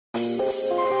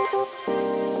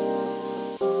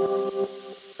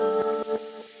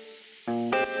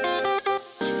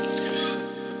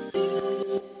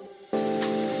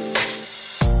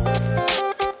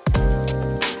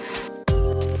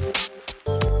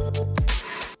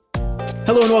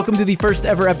Hello and welcome to the first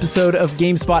ever episode of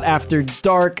GameSpot After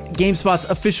Dark, GameSpot's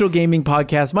official gaming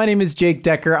podcast. My name is Jake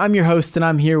Decker. I'm your host, and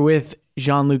I'm here with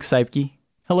Jean-Luc Seipke.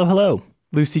 Hello, hello.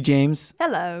 Lucy James.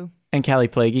 Hello. And Callie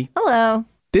Plaguey. Hello.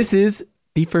 This is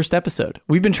the first episode.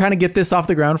 We've been trying to get this off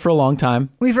the ground for a long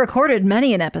time. We've recorded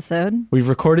many an episode. We've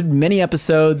recorded many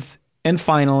episodes, and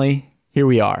finally, here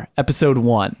we are, episode 1.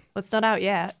 Well, it's not out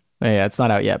yet. Yeah, it's not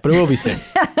out yet, but it will be soon.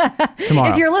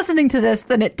 Tomorrow. If you're listening to this,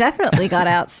 then it definitely got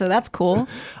out, so that's cool.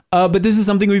 But this is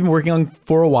something we've been working on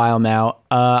for a while now.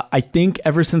 I think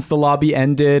ever since the lobby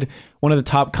ended, one of the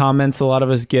top comments a lot of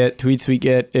us get, tweets we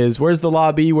get, is, where's the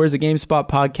lobby? Where's the GameSpot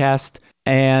podcast?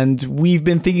 And we've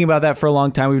been thinking about that for a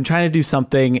long time. We've been trying to do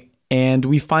something, and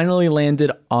we finally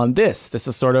landed on this. This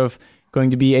is sort of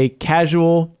going to be a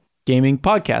casual gaming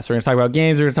podcast. We're going to talk about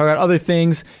games. We're going to talk about other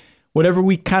things, whatever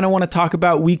we kind of want to talk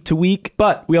about week to week.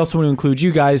 But we also want to include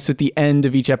you guys. So at the end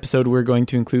of each episode, we're going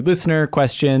to include listener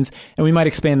questions, and we might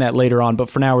expand that later on. But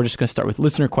for now, we're just going to start with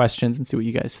listener questions and see what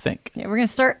you guys think. Yeah, we're going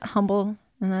to start humble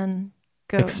and then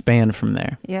go. Expand from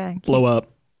there. Yeah. Blow up.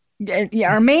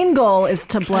 Yeah, our main goal is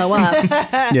to blow up.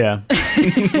 Yeah.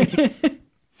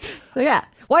 So yeah.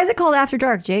 Why is it called After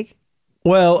Dark, Jake?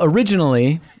 Well,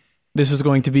 originally, this was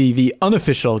going to be the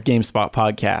unofficial GameSpot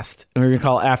podcast. And we were going to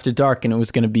call it After Dark, and it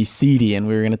was going to be seedy, and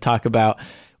we were going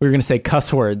to say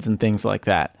cuss words and things like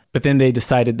that. But then they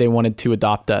decided they wanted to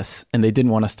adopt us, and they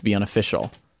didn't want us to be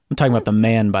unofficial. I'm talking about the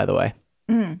man, by the way.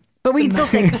 But we can still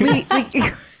say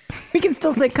we can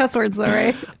still say cuss words though,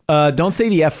 right? Don't say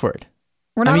the F word.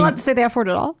 We're not allowed to say the F word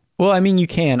at all? Well, I mean, you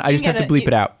can. I just have to bleep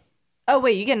it out. Oh,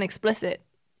 wait, you get an explicit.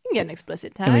 You can get an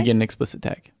explicit tag. And we get an explicit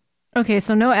tag. Okay,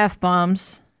 so no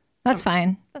F-bombs. That's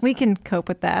fine. We can cope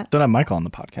with that. Don't have Michael on the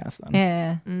podcast then.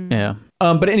 Yeah. Yeah.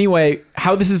 But anyway,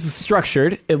 how this is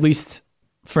structured, at least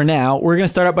for now, we're going to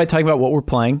start out by talking about what we're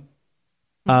playing.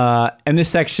 And this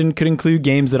section could include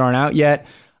games that aren't out yet,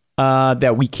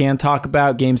 that we can talk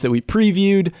about, games that we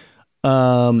previewed,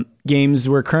 games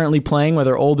we're currently playing,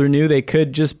 whether old or new. They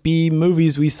could just be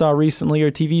movies we saw recently or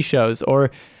TV shows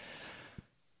or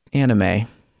anime.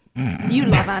 You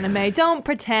love anime. Don't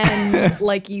pretend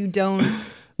like you don't.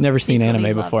 Never seen secretly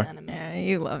anime love before. anime. Yeah,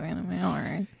 you love anime. All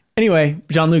right. Anyway,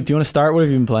 Jean-Luc, do you want to start? What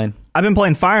have you been playing? I've been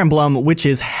playing Fire Emblem, which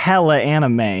is hella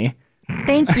anime.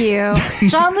 Thank you.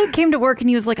 Jean-Luc came to work and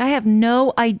he was like, I had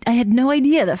no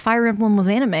idea that Fire Emblem was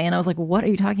anime. And I was like, what are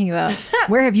you talking about?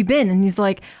 Where have you been? And he's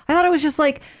like, I thought it was just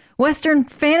like Western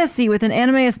fantasy with an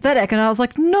anime aesthetic. And I was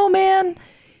like, no, man,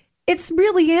 it's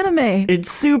really anime.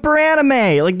 It's super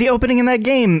anime. Like the opening in that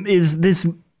game is this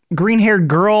green-haired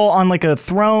girl on like a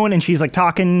throne, and she's like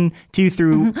talking to you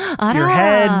through your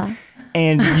head,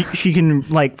 and she can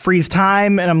like freeze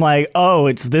time. And I'm like, oh,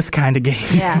 it's this kind of game.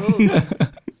 Yeah.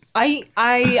 I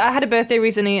had a birthday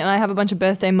recently, and I have a bunch of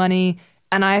birthday money,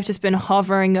 and I have just been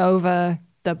hovering over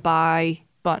the buy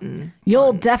button.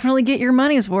 You'll definitely get your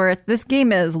money's worth. This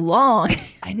game is long.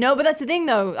 I know, but that's the thing,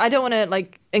 though. I don't want to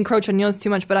like encroach on yours too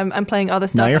much, but I'm playing other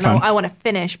stuff, you're and fine. I want to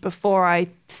finish before I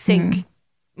sink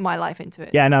my life into it.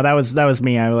 Yeah, no, that was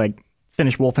me. I like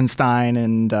finished Wolfenstein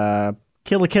and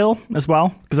Kill la Kill as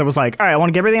well, because I was like, all right, I want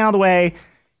to get everything out of the way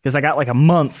because I got like a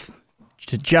month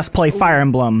to just play Fire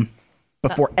Emblem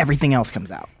before everything else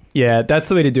comes out. Yeah, that's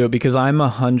the way to do it, because I'm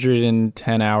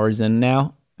 110 hours in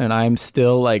now, and I'm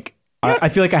still like, I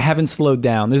feel like I haven't slowed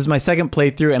down. This is my second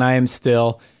playthrough, and I am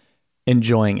still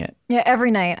enjoying it. Yeah, every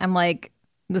night I'm like,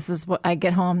 this is what I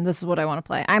get home. This is what I want to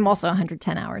play. I'm also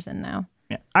 110 hours in now.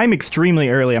 Yeah. I'm extremely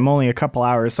early. I'm only a couple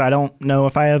hours, so I don't know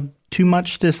if I have too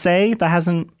much to say that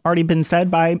hasn't already been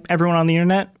said by everyone on the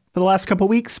internet for the last couple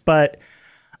weeks, but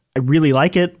I really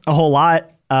like it a whole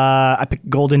lot. I picked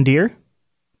Golden Deer.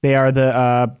 They are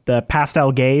the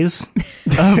pastel gays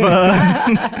of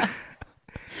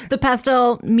The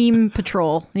pastel meme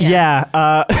patrol. yeah.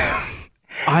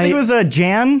 I think it was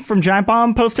Jan from Giant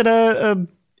Bomb posted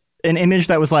an image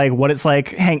that was like what it's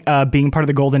like being part of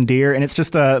the Golden Deer, and it's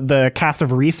just the cast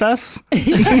of Recess.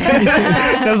 And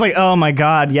I was like, oh my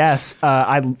god, yes,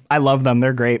 I love them.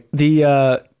 They're great.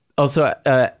 Also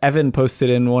Evan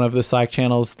posted in one of the Slack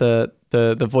channels the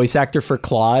voice actor for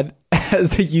Claude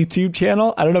has a YouTube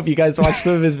channel. I don't know if you guys watch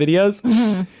some of his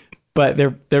videos, but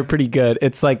they're pretty good.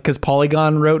 It's like because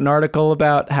Polygon wrote an article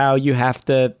about how you have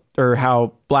to, or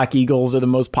how Black Eagles are the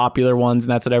most popular ones,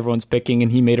 and that's what everyone's picking.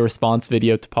 And he made a response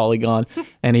video to Polygon,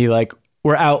 and he like,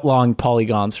 we're outlawing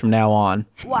polygons from now on.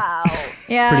 Wow.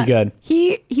 Yeah. It's pretty good.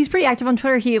 He's pretty active on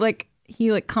Twitter.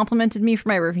 He complimented me for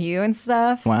my review and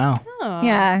stuff. Wow. Oh.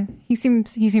 Yeah, he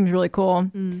seems really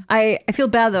cool. I feel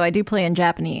bad though. I do play in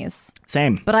Japanese,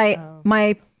 Same. but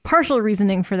my partial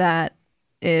reasoning for that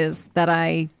is that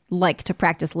I like to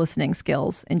practice listening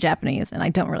skills in Japanese, and I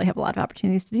don't really have a lot of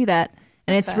opportunities to do that.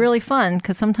 And it's fair. really fun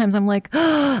because sometimes I'm like,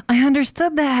 oh, I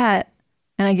understood that.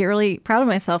 And I get really proud of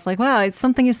myself. Like, wow,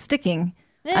 something is sticking.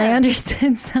 I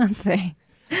understood something.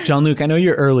 Jean-Luc, I know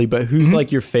you're early, but who's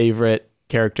like your favorite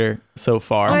character so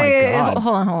far? Wait, God.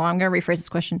 hold on. I'm going to rephrase this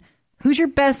question. Who's your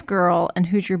best girl and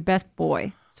who's your best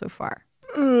boy so far?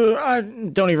 I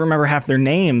don't even remember half their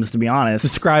names, to be honest.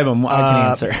 Describe them. I can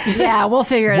answer. Yeah, we'll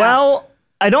figure it out. Well,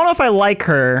 I don't know if I like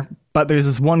her, but there's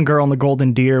this one girl in the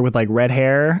Golden Deer with like red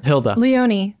hair. Hilda.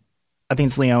 Leonie. I think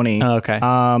it's Leonie. Oh, okay.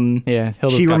 Yeah,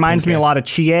 Hilda's She got reminds pink me a hair. lot of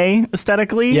Chie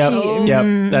aesthetically.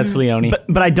 Yep, that's Leonie.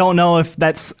 But I don't know if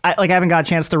that's I haven't got a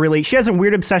chance to really. She has a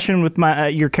weird obsession with my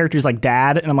your character's like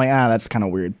dad, and I'm like, that's kind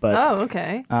of weird. But Oh,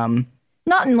 okay.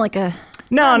 Not in like a...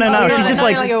 no. Not She in- just not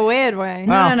in like a weird way.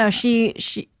 No.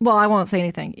 She... Well, I won't say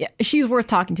anything. Yeah, she's worth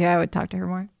talking to. I would talk to her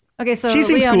more. Okay, so she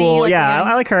seems Leonie, cool. you like Yeah,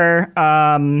 Leonie? I like her.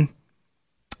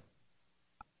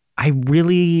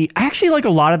 I actually like a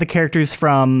lot of the characters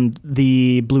from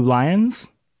the Blue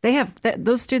Lions. They have...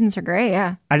 those students are great,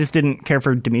 yeah. I just didn't care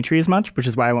for Dimitri as much, which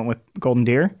is why I went with Golden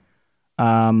Deer.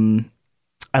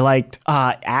 I liked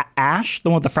Ash, the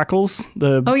one with the freckles.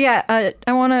 Oh, yeah.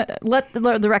 I want to let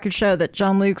the record show that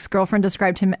Jean-Luc's girlfriend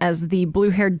described him as the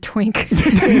blue-haired twink.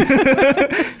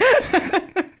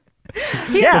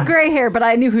 He has gray hair, but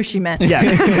I knew who she meant.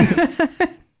 Yes.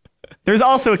 There's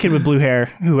also a kid with blue hair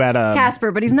who had a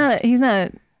Casper, but he's not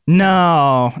a...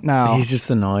 no. He's just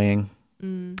annoying.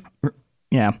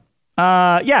 Yeah.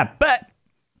 But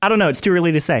I don't know. It's too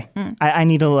early to say. I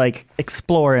need to like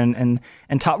explore and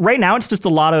talk. Right now, it's just a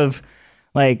lot of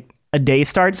like a day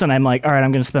starts, and I'm like, all right,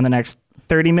 I'm going to spend the next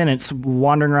 30 minutes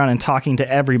wandering around and talking to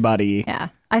everybody. Yeah,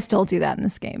 I still do that in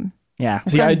this game. Yeah.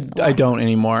 See, I don't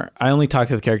anymore. I only talk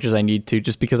to the characters I need to,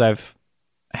 just because I've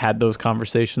had those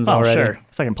conversations Oh, already. sure.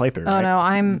 Second playthrough. Oh right? no,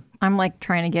 I'm like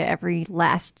trying to get every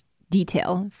last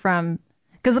detail from,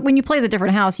 because when you play the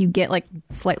different house, you get like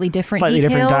slightly different Slightly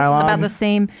different details dialogue. about the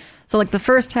same. So like the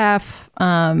first half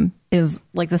is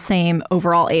like the same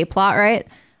overall A plot, right?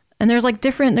 And there's like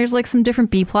some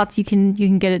different B plots you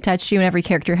can get attached to, and every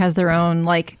character has their own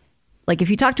like if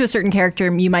you talk to a certain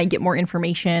character, you might get more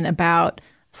information about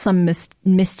some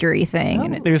mystery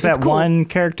thing. And There's it's that cool. one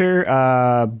character,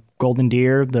 Golden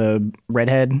Deer, the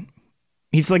redhead.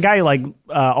 He's the guy who like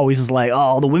always is like,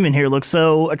 oh, the women here look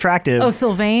so attractive. Oh,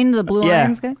 Sylvain, the Blue Yeah.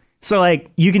 Lions guy. So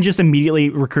like you can just immediately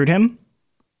recruit him.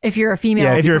 If you're a female,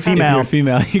 Yeah, if you're a professor. female. If you're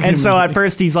a female, you can And so at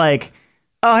first he's like,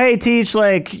 oh, hey, Teach,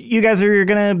 like, you guys are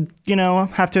gonna,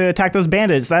 have to attack those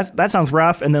bandits. That sounds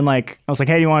rough. And then, like, I was like,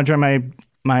 hey, do you want to join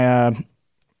my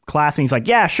class? And he's like,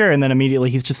 yeah, sure. And then immediately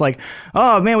he's just like,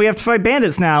 oh, man, we have to fight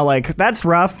bandits now. Like, that's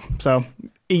rough. So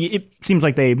it seems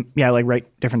like they, like, write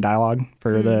different dialogue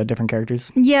for the different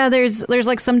characters. Yeah, there's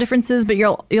like some differences, but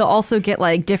you'll also get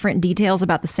like different details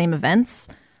about the same events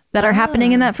that are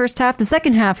happening in that first half. The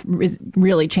second half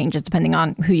really changes depending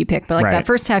on who you pick. But like Right. that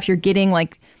first half, you're getting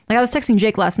like I was texting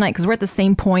Jake last night because we're at the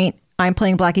same point. I'm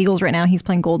playing Black Eagles right now. He's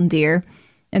playing Golden Deer.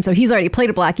 And so he's already played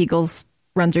a Black Eagles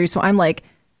run through. So I'm like,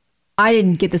 I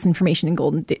didn't get this information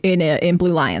in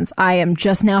Blue Lions. I am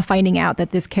just now finding out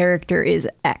that this character is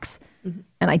X.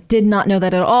 And I did not know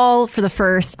that at all for the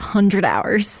first 100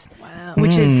 hours,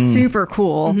 which is super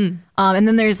cool. And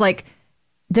then there's like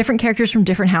different characters from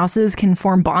different houses can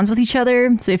form bonds with each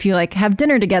other. So if you like have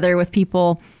dinner together with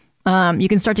people, you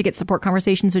can start to get support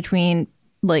conversations between,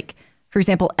 like, for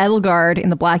example, Edelgard in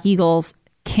the Black Eagles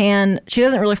she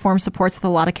doesn't really form supports with a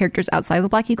lot of characters outside of the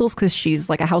Black Eagles because she's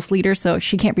like a house leader, so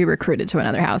she can't be recruited to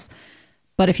another house.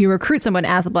 But if you recruit someone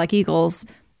as the Black Eagles,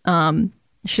 the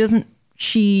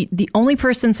only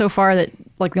person so far that,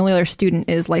 like, the only other student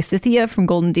is Lysithia from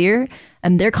Golden Deer,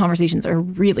 and their conversations are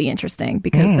really interesting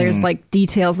because there's like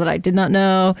details that I did not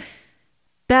know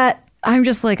that I'm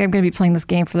just like, I'm going to be playing this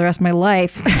game for the rest of my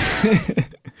life.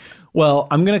 Well,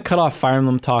 I'm going to cut off Fire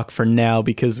Emblem talk for now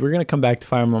because we're going to come back to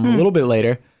Fire Emblem a little bit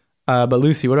later. But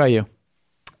Lucy, what about you?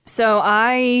 So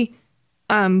I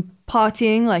am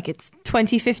partying like it's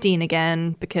 2015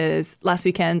 again because last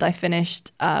weekend I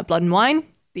finished Blood and Wine,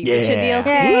 the Witcher DLC.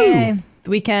 Yay. The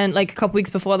weekend, like a couple weeks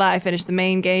before that, I finished the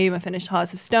main game. I finished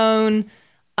Hearts of Stone.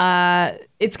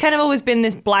 It's kind of always been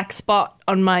this black spot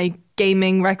on my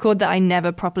gaming record that I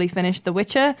never properly finished The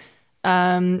Witcher.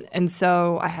 And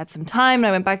so I had some time and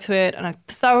I went back to it and I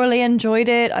thoroughly enjoyed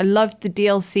it. I loved the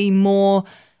DLC more.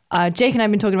 Jake and I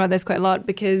have been talking about this quite a lot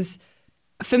because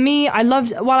for me,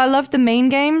 while I loved the main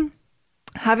game,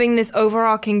 having this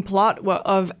overarching plot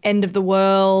of end of the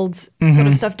world sort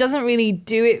of stuff doesn't really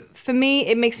do it for me.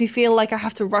 It makes me feel like I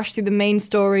have to rush through the main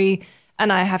story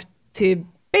and I have to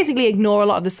basically ignore a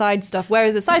lot of the side stuff.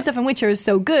 Whereas the side stuff in Witcher is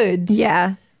so good.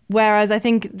 Yeah. Whereas I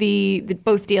think the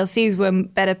both DLCs were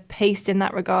better paced in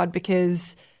that regard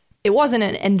because it wasn't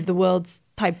an end of the world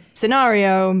type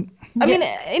scenario. I mean,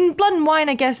 in Blood and Wine,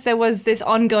 I guess there was this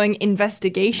ongoing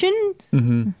investigation,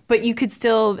 but you could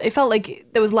still, it felt like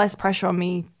there was less pressure on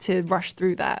me to rush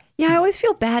through that. Yeah, I always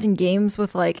feel bad in games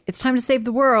with like, it's time to save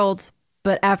the world,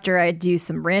 but after I do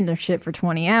some random shit for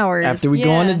 20 hours. After we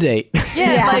go on a date.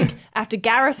 Yeah, like after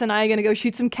Garrus and I are going to go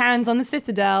shoot some cans on the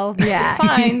Citadel. Yeah. It's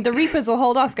fine. The Reapers will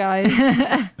hold off, guys.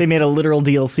 They made a literal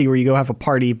DLC where you go have a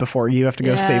party before you have to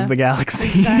go save the galaxy.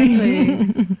 Exactly.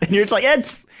 And you're just like, yeah,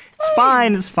 it's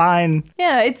fine. It's fine.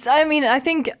 Yeah, I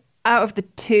think out of the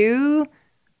two,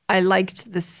 I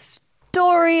liked the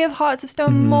story of Hearts of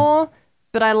Stone more,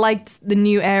 but I liked the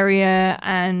new area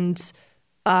and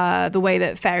the way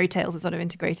that fairy tales are sort of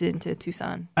integrated into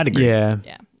Tucson. I'd agree. Yeah.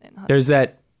 Yeah. There's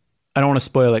that, I don't want to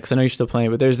spoil it because I know you're still playing,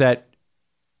 but there's that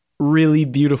really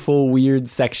beautiful, weird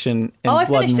section in I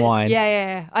Blood finished and it. Wine.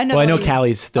 Yeah. I know. Well, I know what you mean.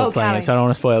 Callie's still playing Callie. it, so I don't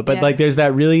want to spoil it. But Yeah. like, there's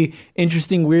that really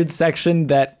interesting, weird section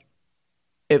that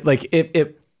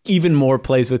it even more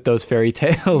plays with those fairy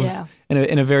tales Yeah.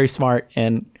 in a very smart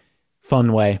and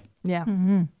fun way. Yeah.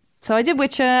 So I did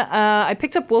Witcher. I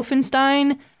picked up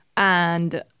Wolfenstein,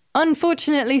 and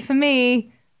unfortunately for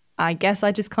me, I guess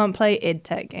I just can't play id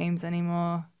Tech games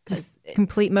anymore.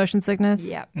 Complete motion sickness.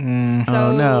 Yeah.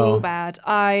 Oh, no. Bad.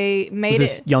 I Is made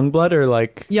this it Youngblood or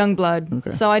like? Youngblood.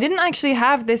 Okay. So I didn't actually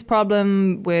have this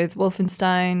problem with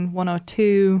Wolfenstein 1 or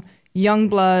 2.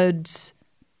 Youngblood,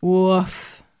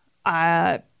 woof.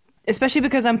 Especially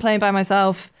because I'm playing by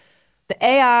myself. The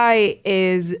AI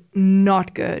is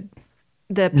not good.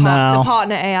 The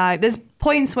partner AI. There's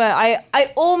points where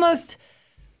I almost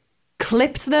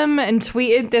clipped them and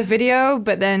tweeted the video,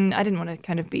 but then I didn't want to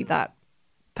kind of be that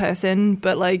person.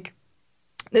 But like,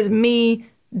 there's me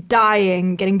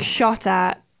dying, getting shot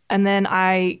at, and then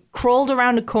I crawled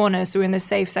around a corner, so we're in the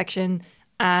safe section,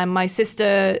 and my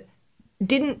sister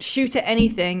didn't shoot at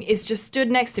anything, is just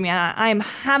stood next to me, and I am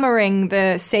hammering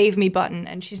the save me button,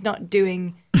 and she's not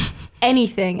doing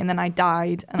anything, and then I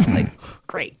died, and I'm like,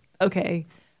 great, okay.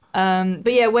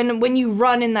 But yeah, when you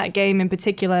run in that game in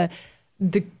particular,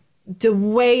 the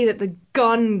way that the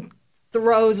gun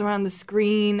throws around the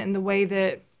screen and the way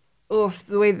that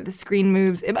the screen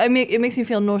moves, it makes me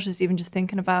feel nauseous even just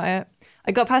thinking about it.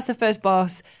 I got past the first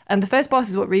boss, and the first boss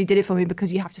is what really did it for me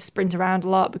because you have to sprint around a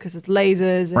lot because it's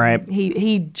lasers, and right.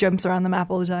 he jumps around the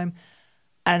map all the time,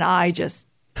 and I just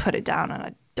put it down, and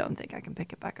I don't think I can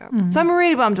pick it back up. So I'm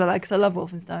really bummed about that because I love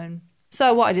Wolfenstein.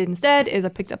 So what I did instead is I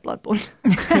picked up Bloodborne.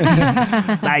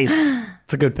 Nice.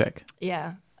 It's a good pick.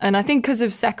 Yeah. And I think because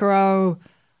of Sekiro,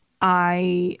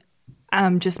 I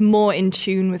am just more in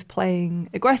tune with playing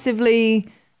aggressively.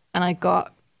 And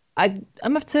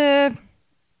I'm up to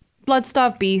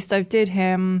Bloodstarved Beast. I did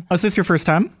him. Oh, is this your first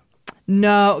time?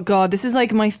 No, God, this is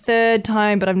like my third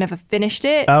time, but I've never finished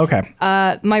it. Oh, okay.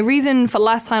 My reason for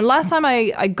last time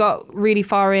I got really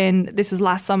far in. This was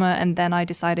last summer, and then I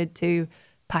decided to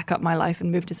pack up my life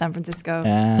and move to San Francisco.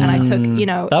 And I took,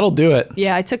 That'll do it.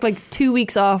 yeah, I took like 2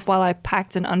 weeks off while I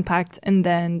packed and unpacked, and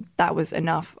then that was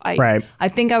enough. Right. I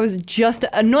think I was just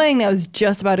about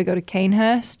to go to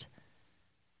Canehurst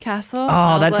Castle.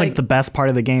 Oh, that's like the best part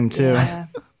of the game too. Yeah.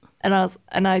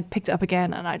 And I picked it up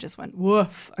again, and I just went,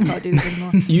 woof, I can't do this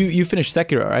anymore. You finished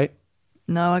Sekiro, right?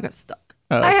 No, I got stuck.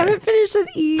 Oh, I okay. haven't finished it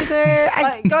either.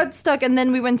 I got stuck, and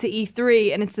then we went to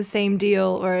E3, and it's the same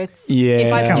deal where it's Yeah.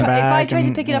 if I Come try to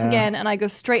and- pick it up yeah. again and I go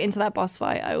straight into that boss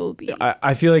fight, I will be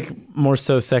I feel like more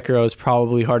so Sekiro is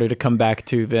probably harder to come back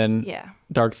to than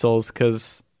Dark Souls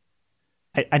because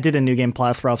I did a New Game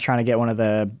Plus where I was trying to get one of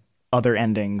the other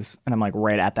endings, and I'm like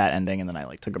right at that ending, and then I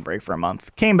like took a break for a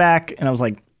month. Came back, and I was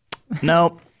like,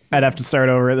 nope, I'd have to start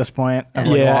over at this point.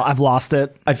 I've lost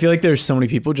it. I feel like there's so many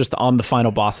people just on the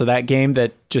final boss of that game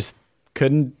that just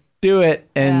couldn't do it,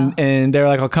 and they're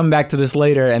like, I'll come back to this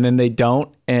later, and then they don't,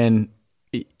 and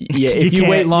if you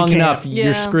wait long enough,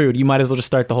 you're screwed. You might as well just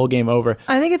start the whole game over.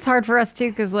 I think it's hard for us too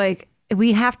because like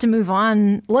we have to move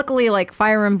on. Luckily, like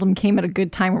Fire Emblem came at a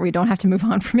good time where we don't have to move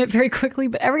on from it very quickly.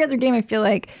 But every other game, I feel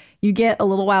like you get a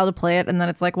little while to play it, and then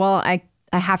it's like, well, I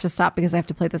have to stop because I have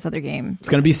to play this other game. It's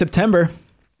gonna be September.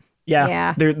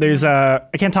 Yeah. There's I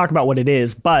can't talk about what it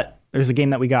is, but there's a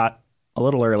game that we got a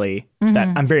little early that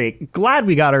I'm very glad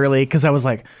we got early because I was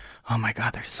like, oh my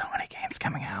God, there's so many games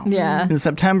coming out. Yeah. In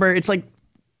September, it's like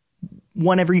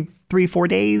one every 3-4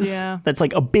 days. Yeah. That's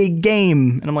like a big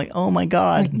game. And I'm like, oh my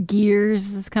God. Like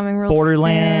Gears is coming real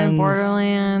Borderlands. soon.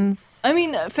 Borderlands. I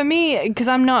mean, for me, because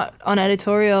I'm not on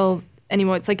editorial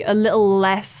anymore, it's like a little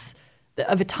less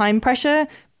of a time pressure.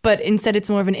 but instead it's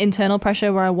more of an internal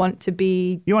pressure where I want to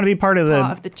be You want to be part of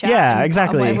part of the chat. Yeah, and part of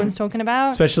exactly. what everyone's talking about.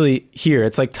 Especially here,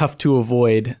 it's like tough to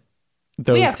avoid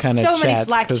those We have kind of so chats. many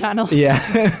Slack 'cause- channels.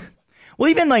 Yeah. Well,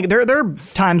 even like there are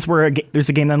times where there's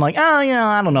a game that I'm like, oh, yeah,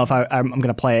 I don't know if I'm going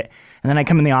to play it. And then I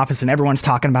come in the office and everyone's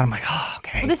talking about it. I'm like, oh,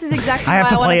 okay. Well, this is exactly I have why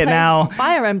to I wanna play it now.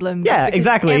 Fire Emblem. Yeah, because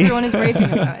exactly. Everyone is raving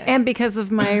about it. And because of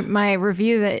my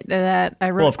review that I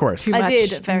wrote, Well, of course. too I much.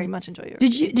 did very much enjoy your.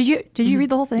 Did you read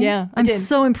the whole thing? Yeah, I I'm did.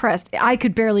 so impressed. I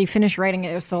could barely finish writing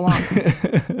it. It was so long.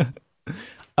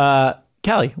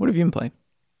 Callie, what have you been playing?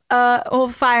 Well,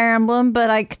 Fire Emblem, but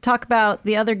I could talk about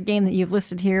the other game that you've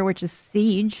listed here, which is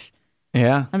Siege.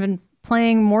 Yeah. I've been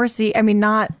playing more Siege. I mean,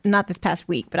 not this past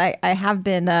week, but I have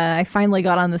been. I finally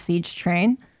got on the Siege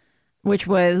train, which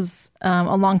was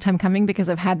a long time coming because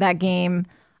I've had that game.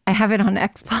 I have it on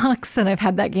Xbox, and I've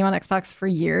had that game on Xbox for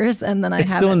years, and then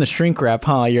It's still in the shrink wrap,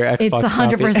 huh? Your Xbox It's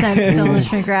 100% still in the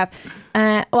shrink wrap.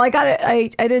 Well, I got it.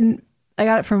 I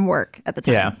got it from work at the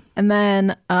time. Yeah. And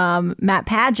then Matt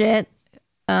Paget,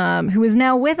 who is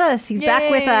now with us. He's back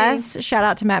with Yay. us. Shout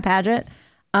out to Matt Paget.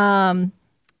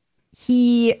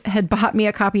 He had bought me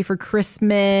a copy for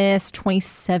Christmas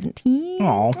 2017.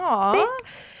 Aw.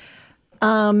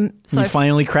 Aww. So You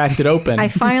finally cracked it open. I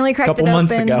finally cracked couple it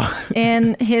months open ago.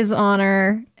 in his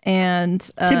honor. And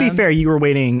To be fair, you were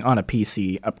waiting on a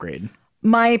PC upgrade.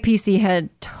 my PC had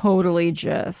totally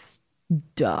just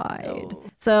died.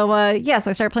 So so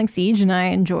I started playing Siege, and I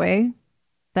enjoy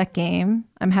that game.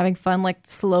 I'm having fun, like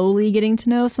slowly getting to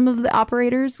know some of the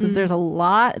operators because there's a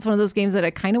lot. It's one of those games that I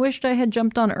kind of wished I had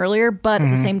jumped on earlier, but at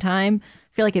the same time,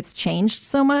 I feel like it's changed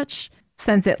so much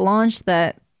since it launched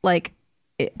that like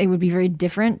it would be very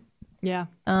different Yeah.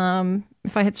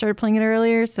 if I had started playing it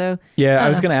earlier. So Yeah, I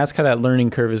was going to ask how that learning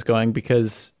curve is going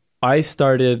because I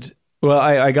started, well,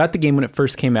 I got the game when it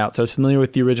first came out, so I was familiar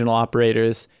with the original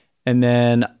operators, and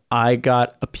then I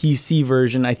got a PC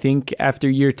version, I think after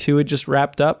year 2 it just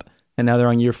wrapped up, and now they're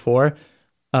on year 4.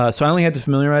 So I only had to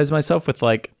familiarize myself with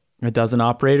like a dozen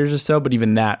operators or so, but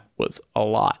even that was a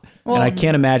lot. And I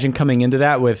can't imagine coming into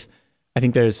that with, I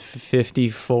think there's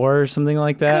 54 or something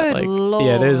like that. Good like,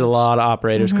 yeah, there's a Lord. lot of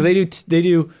operators because they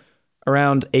do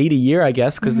around 8 a year, I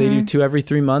guess, because they do 2 every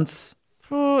 3 months.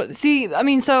 Oh, see, I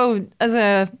mean, so as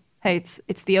a hey,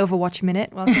 it's the Overwatch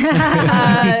minute. Welcome.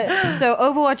 So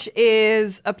Overwatch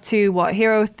is up to what,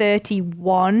 Hero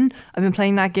 31. I've been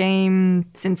playing that game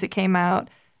since it came out,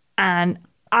 and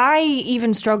I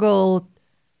even struggle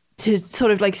to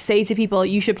sort of like say to people,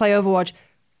 you should play Overwatch,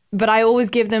 but I always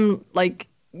give them like,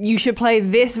 you should play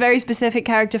this very specific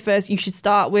character first. You should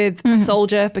start with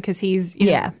Soldier because he's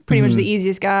pretty much the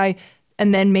easiest guy,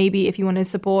 and then maybe if you want to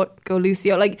support, go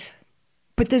Lucio. Like,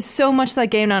 but there's so much to that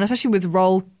game now, and especially with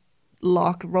role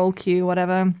queue,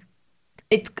 whatever.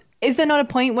 Is there not a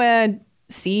point where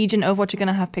Siege and Overwatch are going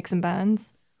to have picks and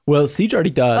bans? Well, Siege already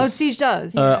does. Oh, Siege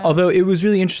does. Although it was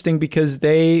really interesting because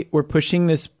they were pushing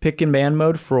this pick and ban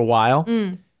mode for a while,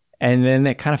 and then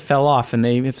it kind of fell off, and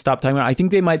they have stopped talking about it. I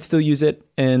think they might still use it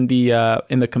in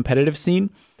the competitive scene,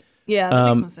 Yeah, that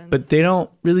makes more sense. but they don't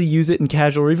really use it in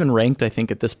casual or even ranked, I think,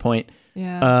 at this point.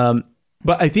 yeah.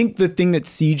 But I think the thing that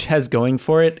Siege has going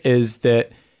for it is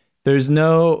that there's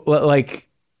no, like,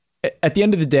 at the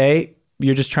end of the day,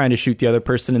 you're just trying to shoot the other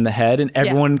person in the head, and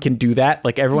everyone can do that.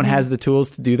 Like, everyone has the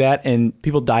tools to do that, and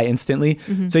people die instantly.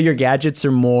 So your gadgets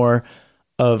are more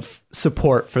of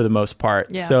support for the most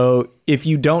part. Yeah. So if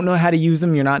you don't know how to use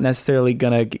them, you're not necessarily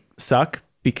gonna suck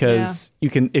because you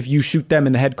can. If you shoot them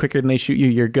in the head quicker than they shoot you,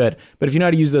 you're good. But if you know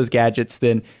how to use those gadgets,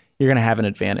 then you're gonna have an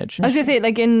advantage. I was gonna say,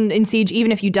 like in Siege,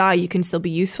 even if you die, you can still be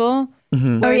useful.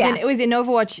 Whereas yeah. it was in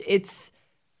Overwatch, it's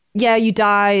you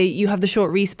die, you have the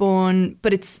short respawn,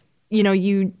 but it's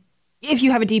if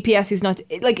you have a DPS who's not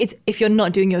like it's if you're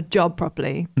not doing your job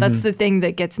properly, that's the thing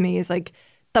that gets me is like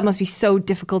that must be so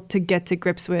difficult to get to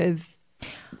grips with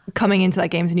coming into that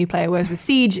game as a new player. Whereas with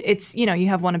Siege, it's you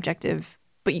have one objective,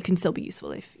 but you can still be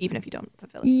useful even if you don't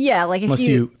fulfill it. yeah, like if Unless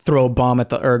you throw a bomb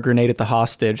or a grenade at the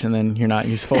hostage, and then you're not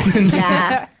useful.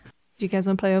 yeah. Do you guys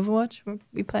want to play Overwatch?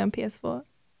 We play on PS4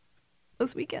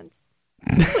 those weekends.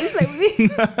 Please play with me.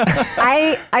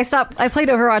 I played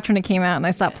Overwatch when it came out, and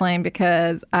I stopped playing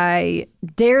because I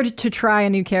dared to try a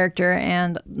new character,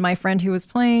 and my friend who was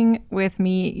playing with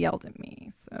me yelled at me.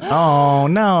 So Oh,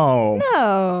 no.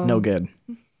 No. No good.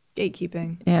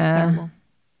 Gatekeeping. It's Yeah. terrible.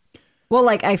 well,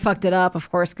 like I fucked it up, of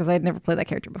course, because I'd never played that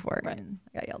character before, and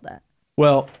I got yelled at.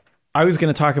 Well, I was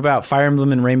going to talk about Fire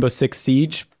Emblem and Rainbow Six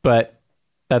Siege, but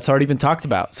that's already been talked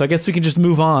about. So I guess we can just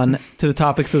move on to the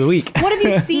topics of the week. What have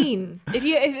you seen? If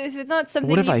it's not something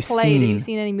What have you I played, have you seen?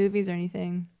 seen any movies or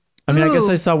anything? I mean, I guess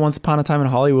Ooh. I saw Once Upon a Time in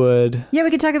Hollywood. Yeah,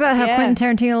 we could talk about how Yeah. Quentin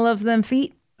Tarantino loves them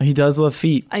feet. He does love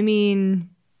feet. I mean,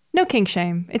 no kink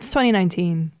shame. It's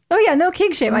 2019. Oh yeah, no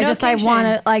king shame. I No I kink want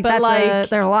to shame. like But,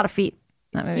 there are a lot of feet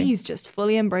in that movie. He's just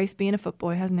fully embraced being a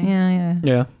footboy, hasn't he? Yeah.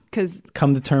 Yeah. Because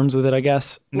Come to terms with it, I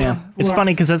guess. Yeah, it's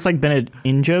funny because that's like been an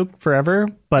in joke forever,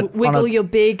 but wiggle your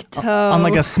big toe. on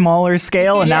like a smaller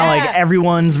scale, and now like Yeah.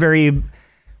 everyone's very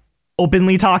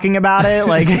openly talking about it.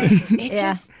 Like, It Yeah.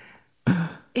 just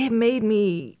it made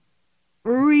me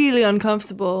really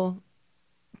uncomfortable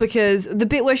because the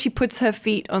bit where she puts her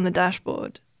feet on the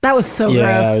dashboard, That was so Yeah,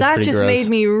 gross. it was that pretty just gross. made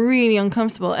me really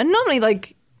uncomfortable. And normally,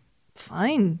 like,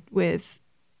 fine with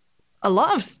a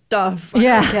lot of stuff. I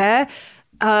Yeah. don't care.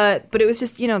 But it was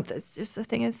just, that's just the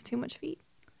thing is too much feet.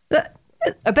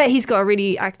 I bet he's got a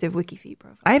really active wiki feet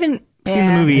profile. I haven't seen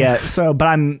the Yeah. movie yet, so but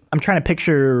I'm trying to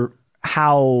picture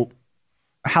how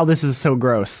this is so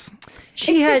gross.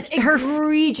 She had Just her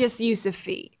egregious use of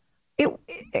feet. in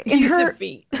Use her of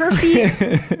feet. her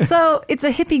feet. So it's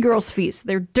a hippie girl's feet. So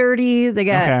they're dirty. They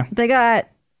got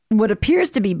what appears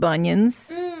to be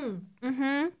bunions.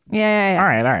 Yeah.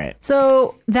 All right.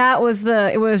 So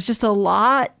it was just a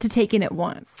lot to take in at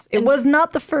once. It was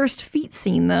not the first feet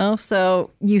scene though, so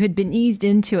you had been eased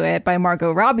into it by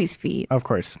Margot Robbie's feet. Of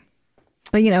course.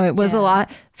 But it was a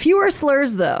lot. Fewer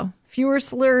slurs though. Fewer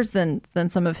slurs than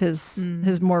some of his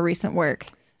more recent work.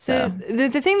 So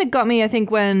The thing that got me, I think,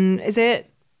 is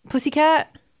it Pussycat?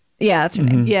 yeah, that's her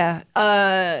name. Yeah.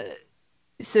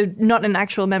 So not an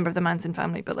actual member of the Manson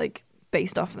family, but like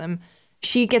based off them.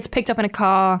 She gets picked up in a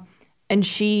car and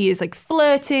she is like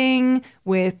flirting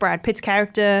with Brad Pitt's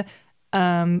character.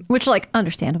 Which like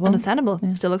understandable. Understandable.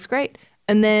 Still looks great.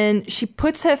 And then she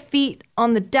puts her feet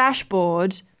on the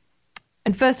dashboard.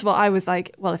 And first of all, I was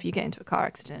like, well, if you get into a car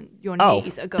accident, your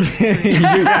knees are going through. You're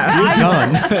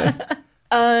done.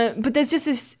 But there's just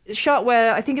this shot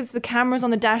where I think it's the camera's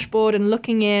on the dashboard and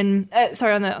looking in.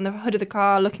 On the hood of the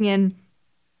car, looking in,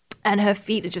 and her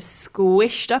feet are just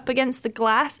squished up against the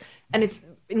glass, and it's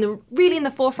in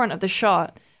the forefront of the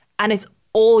shot, and it's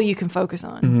all you can focus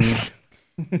on.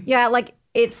 Yeah, like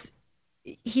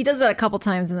he does that a couple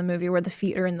times in the movie where the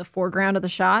feet are in the foreground of the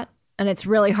shot, and it's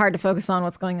really hard to focus on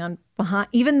what's going on behind,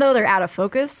 even though they're out of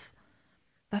focus.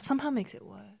 That somehow makes it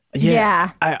worse.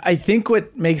 Yeah. I think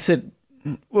what makes it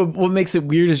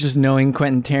weird is just knowing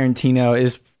Quentin Tarantino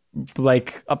is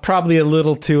like probably a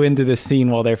little too into the scene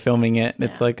while they're filming it.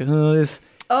 It's like, oh, this.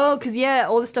 Oh, because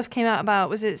all the stuff came out about,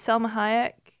 was it Selma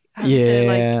Hayek having Yeah. to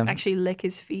like actually lick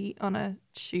his feet on a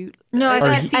shoot? No, I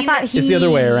Like, thought he It's the other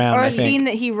way around. or I a think. scene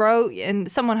that he wrote and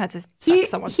someone had to suck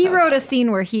someone's he toes wrote a out.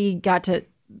 scene where he got to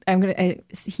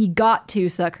he got to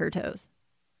suck her toes.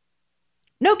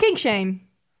 No kink shame.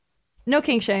 No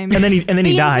kink shame. And then he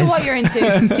Be dies. into what you're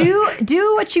into.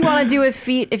 do what you want to do with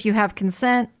feet if you have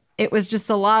consent. It was just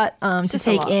a lot to just a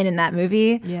take lot. in that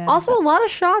movie. Yeah. Also, a lot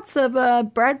of shots of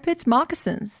Brad Pitt's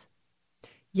moccasins.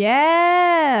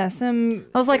 Yeah, I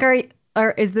was like,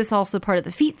 is this also part of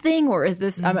the feet thing, or is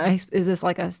this is this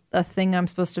like a thing I'm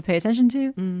supposed to pay attention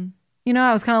to?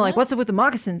 I was kind of like, what's up with the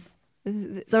moccasins?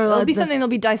 So it'll be something that'll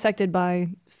be dissected by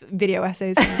video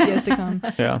essays for years to come.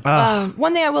 Yeah.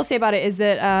 One thing I will say about it is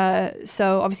that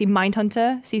so obviously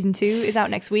Mindhunter season 2 is out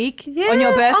next week Yeah, on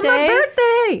your birthday. On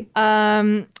my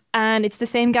birthday. And it's the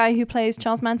same guy who plays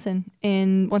Charles Manson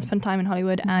in Once Upon a Time in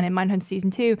Hollywood and in Mindhunter season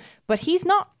 2, but he's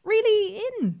not really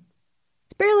in.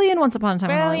 It's barely in Once Upon a Time.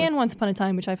 in Barely Hollywood. in Once Upon a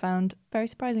Time, which I found very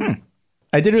surprising.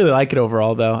 I did really like it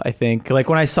overall, though. I think like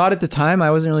when I saw it at the time, I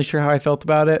wasn't really sure how I felt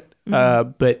about it.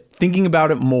 But thinking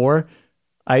about it more,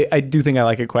 I do think I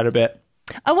like it quite a bit.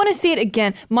 I want to see it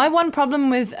again. My one problem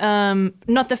with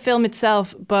not the film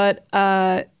itself, but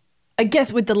I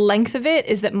guess with the length of it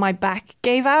is that my back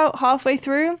gave out halfway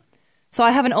through. So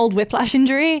I have an old whiplash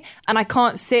injury and I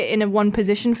can't sit in a one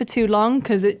position for too long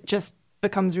because it just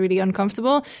becomes really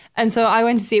uncomfortable. And so I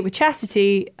went to see it with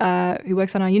Chastity, who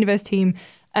works on our universe team.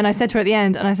 And I said to her at the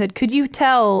end, and I said, could you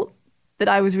tell that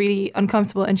I was really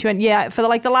uncomfortable? And she went, yeah, for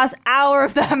the last hour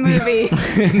of that movie,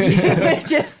 you were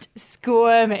just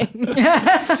squirming. And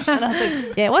I was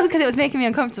like, yeah, it wasn't because it was making me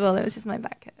uncomfortable. It was just my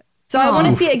back hurt. So I want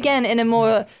to see it again in a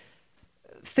more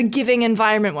forgiving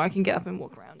environment where I can get up and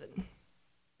walk around.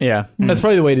 Yeah, that's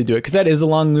probably the way to do it because that is a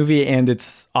long movie and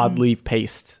it's oddly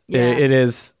paced. Yeah. It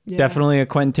is definitely a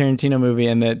Quentin Tarantino movie,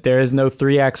 and that there is no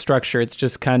 3-act structure. It's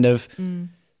just kind of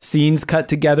scenes cut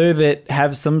together that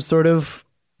have some sort of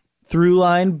through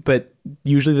line, but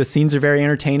usually the scenes are very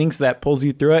entertaining, so that pulls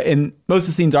you through it. And most of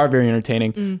the scenes are very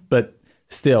entertaining, but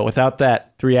still, without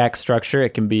that 3-act structure,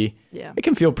 it can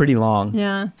feel pretty long.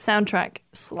 Yeah. Soundtrack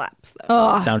slaps though.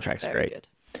 Oh, Soundtrack's Very great. good.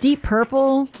 Deep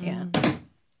Purple. Yeah.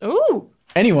 Ooh.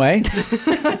 Anyway,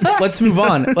 let's move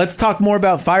on. Let's talk more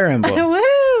about Fire Emblem.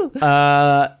 Woo!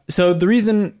 So the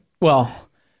reason, well,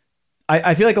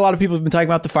 I feel like a lot of people have been talking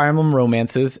about the Fire Emblem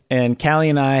romances, and Callie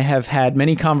and I have had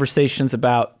many conversations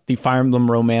about the Fire Emblem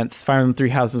romance, Fire Emblem Three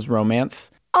Houses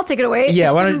romance. I'll take it away.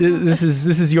 Yeah, this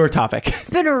is your topic. It's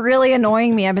been really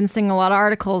annoying me. I've been seeing a lot of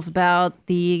articles about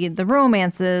the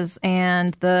romances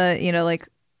and the, like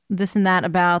this and that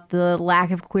about the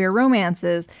lack of queer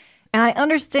romances. And I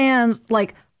understand,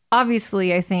 like,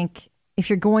 obviously, I think if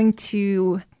you're going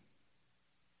to,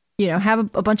 have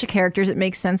a bunch of characters, it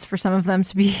makes sense for some of them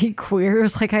to be queer.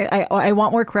 It's like, I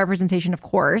want more representation, of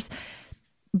course.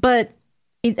 But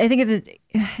I think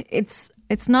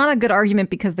it's not a good argument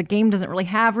because the game doesn't really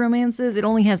have romances. It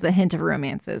only has the hint of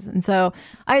romances. And so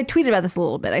I tweeted about this a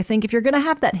little bit. I think if you're going to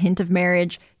have that hint of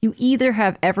marriage, you either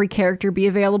have every character be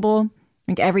available,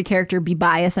 like every character be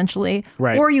bi essentially,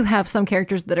 right, or you have some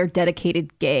characters that are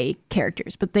dedicated gay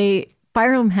characters. But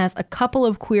Fire Emblem has a couple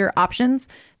of queer options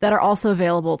that are also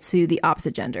available to the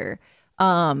opposite gender.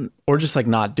 Or just like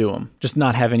not do them, just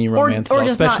not have any romance or at all,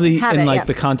 just not especially have in it, like yeah.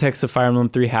 the context of Fire Emblem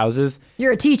Three Houses.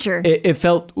 You're a teacher. It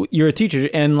felt, you're a teacher,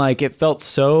 and like it felt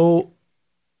so,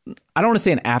 I don't want to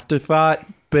say an afterthought,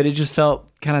 but it just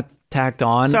felt kind of tacked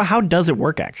on. So how does it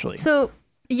work actually? So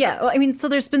yeah, I mean, so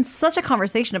there's been such a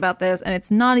conversation about this, and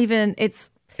it's not even, it's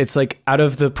like out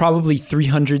of the probably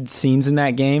 300 scenes in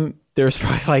that game, there's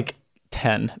probably like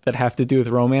 10 that have to do with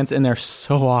romance, and they're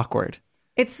so awkward.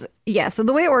 So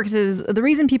the way it works is the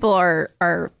reason people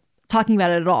are talking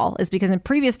about it at all is because in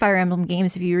previous Fire Emblem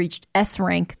games, if you reached S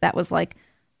rank, that was like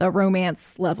the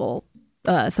romance level,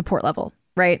 support level,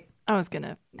 right? I was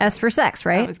gonna S for sex,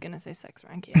 right? I was gonna say sex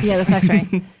rank. Yeah. Yeah, the sex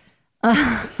rank.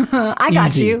 I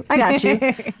got you.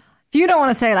 If you don't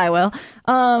want to say it, I will.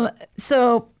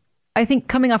 So I think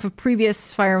coming off of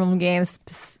previous Fire Emblem games,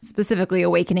 specifically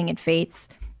Awakening and Fates,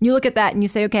 you look at that and you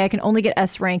say, okay, I can only get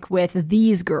S rank with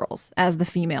these girls as the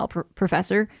female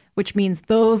professor, which means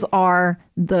those are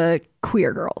the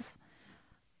queer girls.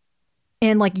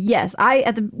 And like, yes,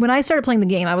 when I started playing the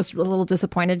game, I was a little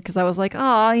disappointed because I was like,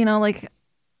 oh, like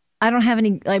I don't have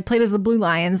any. I played as the Blue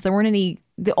Lions. There weren't any.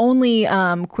 The only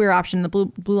queer option, the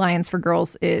Blue Lions for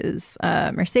girls, is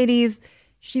Mercedes.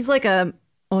 She's like a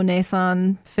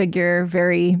Onesan figure,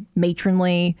 very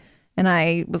matronly, and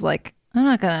I was like, I'm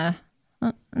not gonna.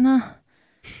 No.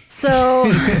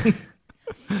 So,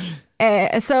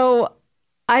 so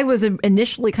I was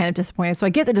initially kind of disappointed. So I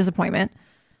get the disappointment,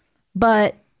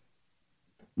 but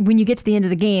when you get to the end of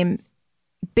the game,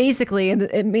 basically, and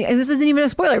this isn't even a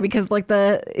spoiler because like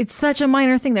it's such a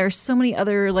minor thing. There are so many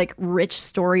other like rich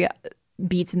story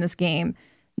beats in this game.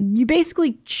 You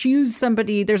basically choose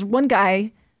somebody. There's one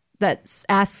guy that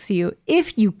asks you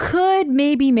if you could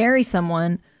maybe marry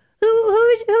someone. Who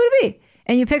would it be?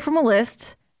 And you pick from a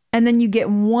list, and then you get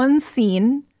one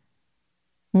scene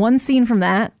from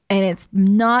that, and it's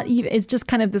not even. It's just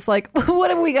kind of this like,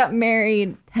 what if we got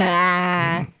married?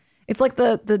 It's like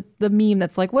the meme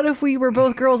that's like, what if we were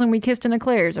both girls and we kissed in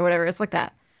eclairs or whatever? It's like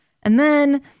that. And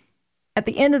then at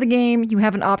the end of the game, you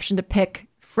have an option to pick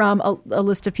from a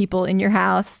list of people in your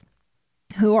house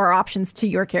who are options to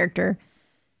your character,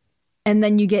 and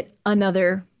then you get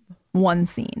another one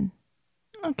scene.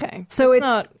 Okay. So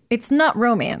it's not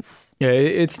romance. Yeah,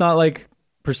 it's not like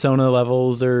Persona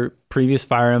levels or previous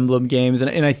Fire Emblem games.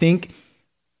 And I think,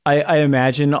 I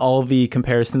imagine all the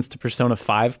comparisons to Persona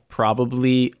 5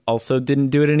 probably also didn't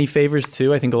do it any favors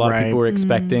too. I think a lot of people were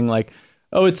expecting like,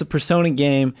 oh, it's a Persona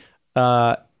game,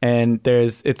 and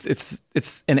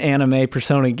it's an anime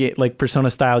Persona game, like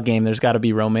Persona style game. There's got to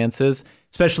be romances,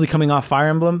 especially coming off Fire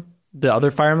Emblem. The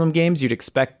other Fire Emblem games, you'd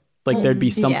expect like there'd be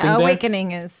something there.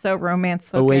 Awakening is so romance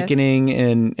focused. Awakening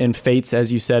and Fates,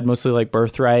 as you said, mostly like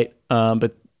Birthright.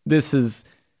 But this is,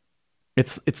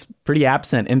 it's pretty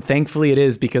absent, and thankfully it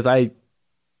is, because I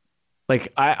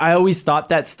always thought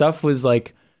that stuff was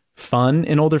like fun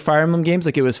in older Fire Emblem games.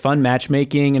 Like it was fun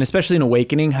matchmaking, and especially in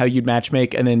Awakening, how you'd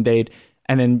matchmake and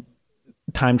then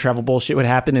time travel bullshit would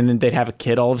happen, and then they'd have a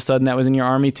kid all of a sudden that was in your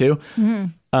army too. Mm-hmm.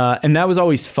 And that was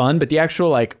always fun, but the actual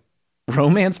like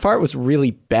romance part was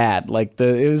really bad. Like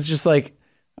it was just like,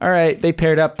 all right, they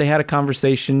paired up, they had a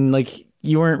conversation, like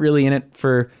you weren't really in it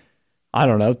for, I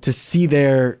don't know, to see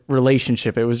their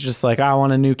relationship. It was just like, I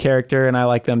want a new character and I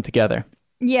like them together.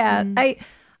 Yeah.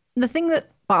 The thing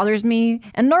that bothers me,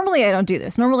 and normally I don't do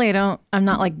this. Normally I'm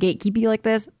not like gatekeepy like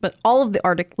this, but all of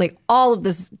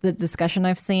the discussion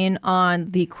I've seen on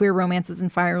the queer romances in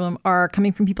Fire Emblem are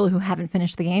coming from people who haven't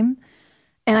finished the game.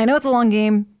 And I know it's a long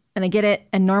game, and I get it.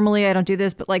 And normally I don't do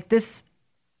this, but like this,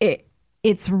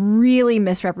 it's really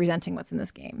misrepresenting what's in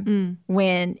this game.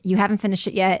 When you haven't finished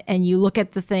it yet and you look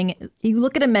at the thing, you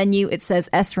look at a menu, it says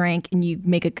S rank and you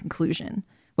make a conclusion,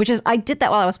 which is, I did that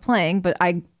while I was playing, but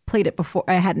I played it before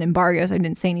I had an embargo, so I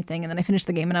didn't say anything. And then I finished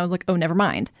the game and I was like, oh, never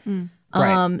mind.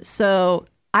 Right. So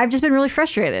I've just been really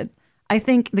frustrated. I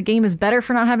think the game is better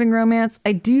for not having romance.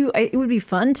 It would be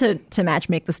fun to match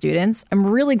make the students. I'm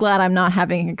really glad I'm not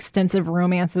having extensive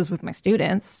romances with my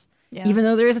students, even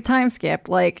though there is a time skip.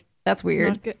 Like, that's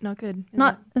weird. It's not good.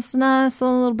 It's a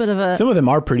little bit of a. Some of them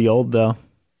are pretty old though.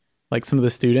 Like some of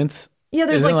the students. Yeah,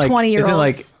 there's Isn't like 20-year-olds. Isn't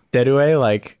like Dedue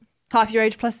like Half your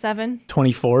age plus 7.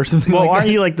 24 or something Well, like aren't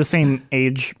that? you like the same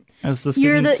age as the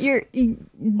You're students?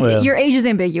 your age is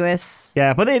ambiguous.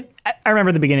 Yeah, but I remember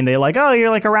at the beginning they're like, "Oh, you're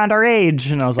like around our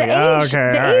age," and I was like, "Oh, okay,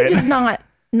 The all age right." is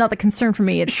not the concern for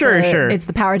me. It's Sure. It's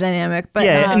the power dynamic. But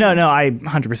Yeah, no, I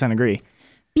 100% agree.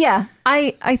 yeah,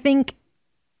 I think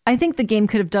the game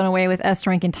could have done away with S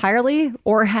rank entirely,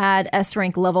 or had S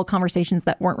rank level conversations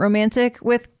that weren't romantic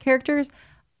with characters.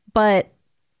 But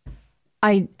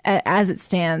as it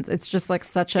stands, it's just like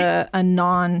such a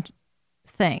non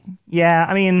thing. Yeah,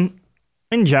 I mean,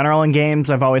 in general in games,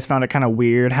 I've always found it kind of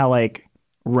weird how like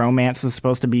romance is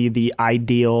supposed to be the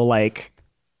ideal like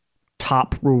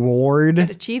top reward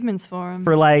Achievements for them.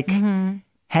 for like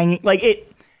hanging like it.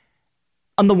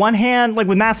 On the one hand, like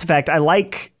with Mass Effect, I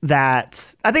like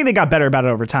that. I think they got better about it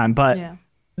over time, but Yeah.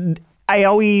 I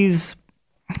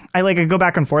go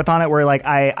back and forth on it where like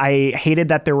I hated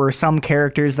that there were some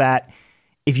characters that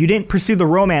if you didn't pursue the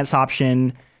romance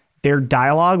option, their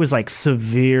dialogue was like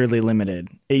severely limited.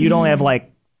 You'd only have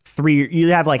like you'd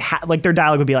have like like their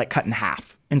dialogue would be like cut in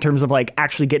half in terms of like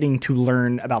actually getting to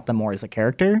learn about them more as a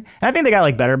character. And I think they got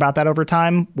like better about that over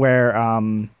time where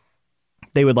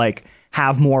they would like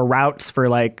have more routes for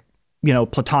like, you know,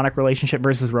 platonic relationship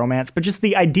versus romance. But just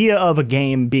the idea of a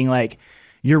game being like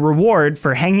your reward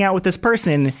for hanging out with this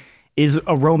person is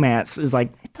a romance is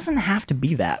like, it doesn't have to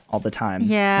be that all the time.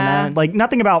 Yeah. And like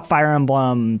nothing about Fire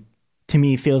Emblem to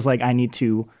me feels like I need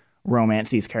to romance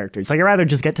these characters. Like I'd rather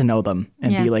just get to know them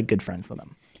and Yeah. be like good friends with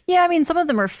them. Yeah, I mean, some of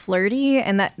them are flirty,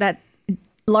 and that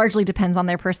largely depends on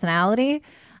their personality.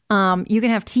 You can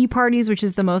have tea parties, which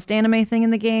is the most anime thing in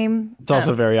the game. It's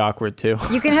also very awkward too.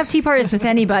 You can have tea parties with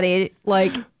anybody.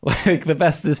 Like, Like the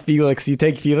best is Felix. You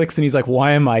take Felix and he's like,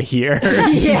 "Why am I here?"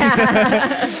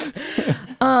 yeah.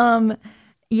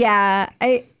 Yeah.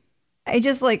 I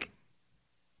just like,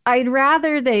 I'd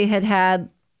rather they had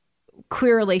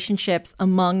queer relationships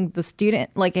among the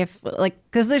student, like if like,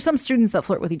 because there's some students that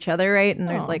flirt with each other, right? And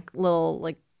there's like little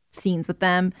like scenes with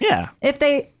them. Yeah. If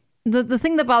they, the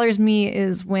thing that bothers me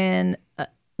is when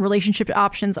relationship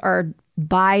options are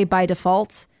bi by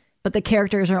default, but the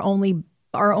characters are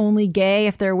only gay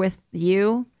if they're with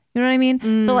you. You know what I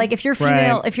mean? So like if you're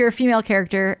female, Right. if you're a female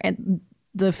character and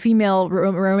the female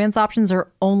romance options are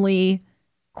only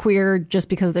queer just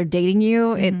because they're dating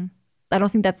you, I don't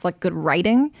think that's like good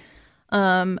writing.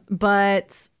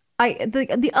 But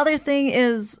the other thing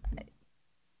is,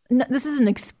 this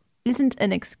isn't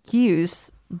an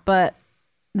excuse, but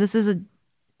this is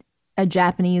a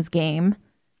Japanese game,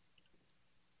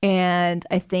 and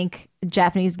I think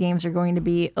Japanese games are going to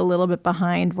be a little bit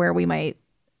behind where we might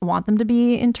want them to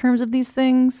be in terms of these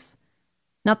things.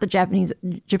 Not that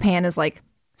Japan is like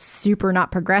super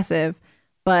not progressive,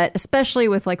 but especially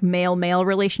with like male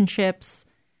relationships,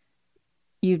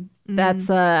 that's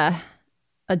a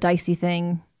dicey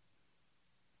thing.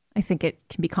 I think it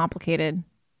can be complicated.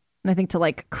 And I think to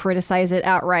like criticize it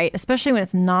outright, especially when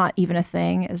it's not even a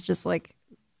thing, is just like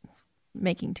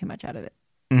making too much out of it.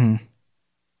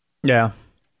 Yeah.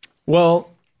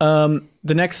 Well, the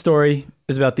next story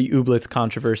is about the Ooblets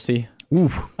controversy. Ooh,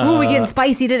 we're getting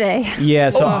spicy today.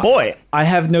 Yeah, so Boy. I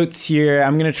have notes here.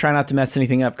 I'm going to try not to mess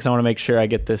anything up because I want to make sure I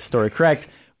get this story correct.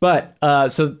 But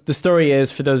so the story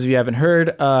is, for those of you who haven't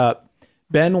heard,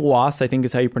 Ben Wass, I think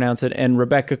is how you pronounce it, and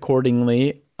Rebecca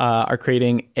Cordingley are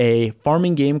creating a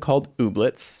farming game called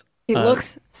Ooblets. It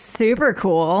looks super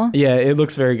cool. Yeah, it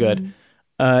looks very good.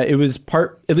 It was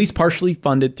at least partially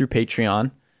funded through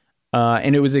Patreon,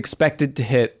 and it was expected to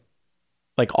hit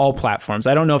like all platforms.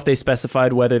 I don't know if they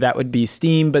specified whether that would be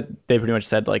Steam, but they pretty much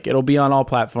said like it'll be on all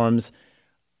platforms.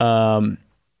 And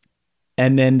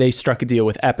then they struck a deal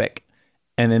with Epic,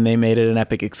 and then they made it an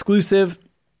Epic exclusive.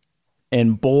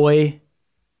 And boy,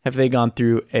 have they gone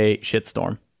through a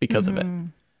shitstorm because of it.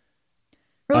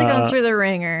 Really going through the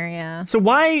ringer, yeah. So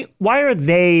why are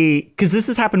they? Because this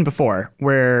has happened before,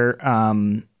 where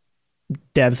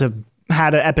devs have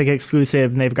had an Epic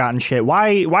exclusive and they've gotten shit.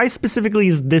 Why specifically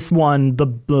is this one the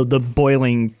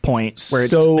boiling point where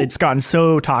So- it's gotten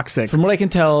so toxic? From what I can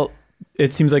tell,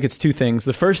 it seems like it's two things.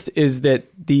 The first is that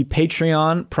the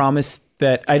Patreon promised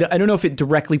that, I don't know if it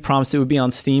directly promised it would be on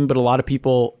Steam, but a lot of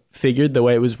people figured the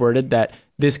way it was worded that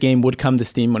this game would come to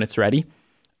Steam when it's ready.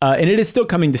 And it is still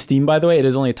coming to Steam, by the way. It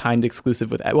is only a timed exclusive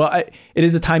with, it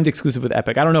is a timed exclusive with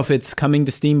Epic. I don't know if it's coming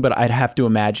to Steam, but I'd have to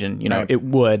imagine, it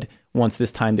would once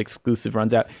this timed exclusive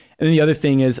runs out. And then the other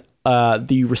thing is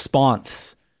the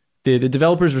response, the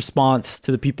developer's response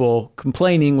to the people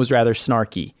complaining was rather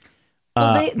snarky.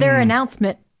 Well, their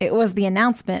announcement, it was the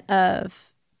announcement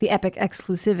of the Epic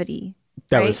exclusivity.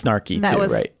 That right? was snarky that too,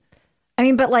 was, right? I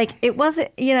mean, but like it wasn't,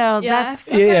 that's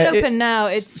I've got it open now.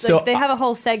 It's like they have a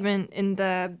whole segment in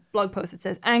the blog post that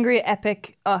says "Angry at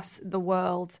Epic, us, the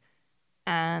world,"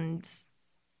 and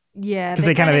because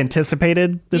they kind of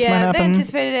anticipated this might happen. They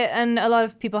anticipated it, and a lot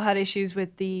of people had issues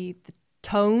with the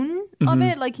tone of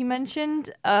it, like you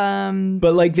mentioned.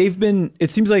 But like it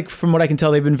seems like from what I can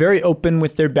tell, they've been very open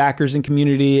with their backers and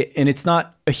community, and it's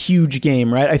not a huge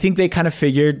game, right? I think they kind of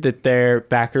figured that their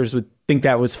backers would think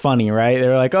that was funny, right?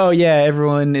 They're like, oh yeah,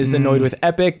 everyone is annoyed with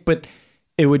Epic, but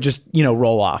it would just,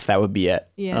 roll off. That would be it.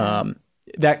 Yeah.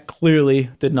 That clearly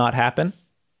did not happen.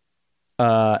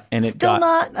 And it still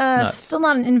got not still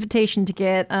not an invitation to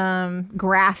get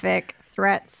graphic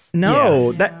threats.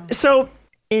 No, so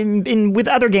in with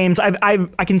other games,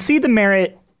 I can see the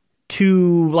merit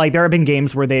to, like, there have been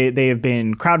games where they have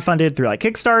been crowdfunded through like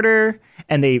Kickstarter,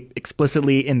 and they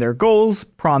explicitly in their goals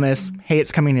promise, hey,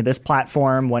 it's coming to this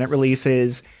platform when it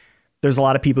releases. There's a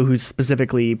lot of people who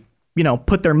specifically,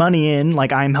 put their money in,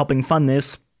 like, I'm helping fund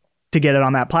this to get it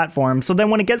on that platform. So then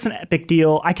when it gets an Epic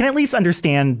deal, I can at least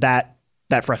understand that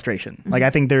frustration. Like, I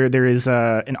think there is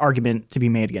an argument to be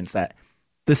made against that.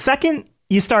 The second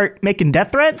you start making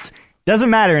death threats, doesn't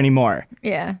matter anymore.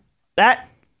 Yeah. That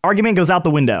argument goes out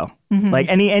the window. Like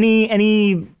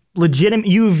any legitimate,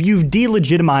 you've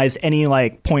delegitimized any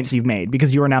like points you've made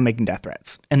because you are now making death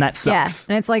threats, and that sucks.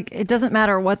 Yeah, and it's like it doesn't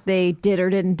matter what they did or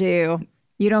didn't do.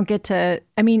 You don't get to.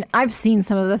 I mean, I've seen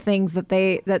some of the things that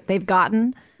they've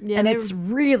gotten, and it's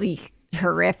really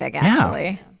horrific.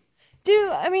 Actually,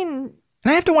 and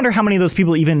I have to wonder how many of those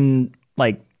people even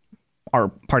like are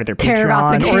part of their care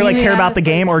about the Patreon or like game. care Yeah, about the just,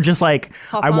 game, like, or just like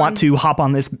I want to hop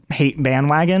on this hate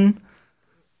bandwagon.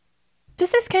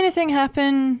 Does this kind of thing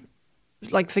happen?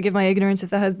 Like, forgive my ignorance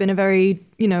if there has been a very,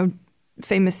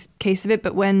 famous case of it,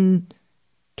 but when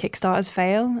Kickstarters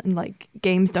fail and like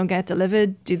games don't get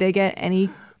delivered, do they get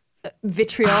any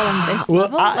vitriol on this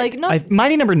level?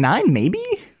 Mighty Number 9, maybe?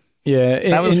 Yeah,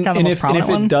 that was kind of the most prominent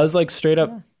one. And if it does like straight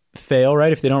up fail,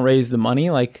 right? If they don't raise the money,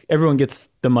 like everyone gets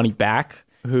the money back.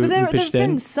 Who there's pitched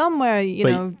in. been somewhere,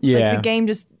 like yeah. the game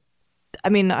just. I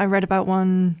mean, I read about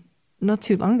one not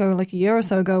too long ago, like a year or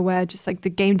so ago, where just like the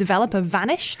game developer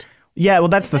vanished. Yeah, well,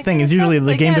 that's the thing. Is usually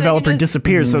the game developer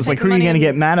disappears, so it's like, who are you going to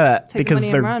get mad at because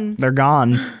they're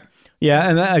gone? Yeah,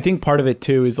 and I think part of it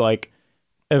too is like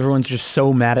everyone's just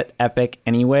so mad at Epic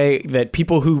anyway that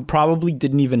people who probably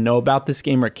didn't even know about this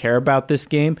game or care about this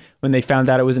game, when they found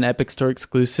out it was an Epic Store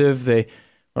exclusive, they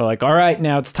were like, all right,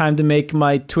 now it's time to make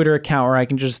my Twitter account where I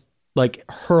can just like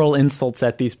hurl insults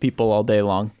at these people all day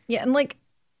long. Yeah, and like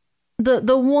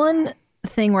the one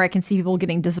thing where I can see people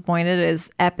getting disappointed is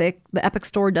Epic. The Epic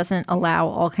Store doesn't allow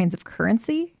all kinds of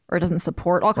currency, or doesn't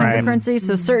support all kinds of currency.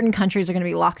 So certain countries are going to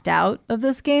be locked out of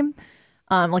this game.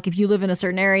 Like if you live in a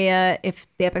certain area, if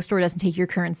the Epic Store doesn't take your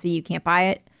currency, you can't buy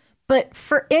it. But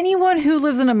for anyone who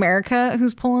lives in America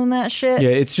who's pulling that shit, yeah,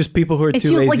 it's just people who are it's too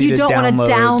just lazy like you to don't want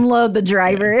to download the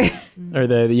driver or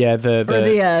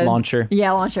the launcher.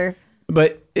 Yeah, launcher.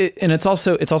 But it's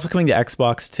also coming to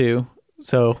Xbox too.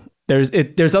 So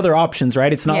there's other options,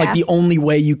 right? It's not like the only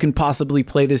way you can possibly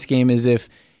play this game is if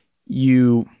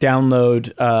you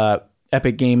download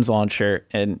Epic Games Launcher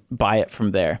and buy it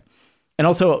from there. And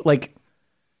also, like,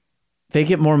 they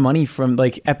get more money from,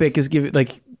 like, Epic is giving,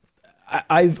 like,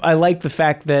 I like the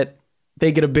fact that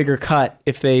they get a bigger cut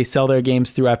if they sell their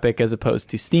games through Epic as opposed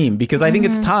to Steam, because I think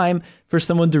it's time for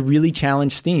someone to really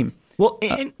challenge Steam. Well,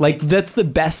 like, that's the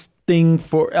best thing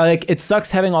for, like, it sucks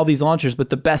having all these launchers, but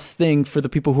the best thing for the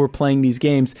people who are playing these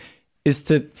games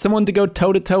is someone to go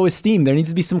toe to toe with Steam. There needs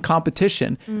to be some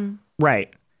competition.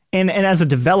 Right. And as a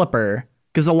developer,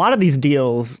 because a lot of these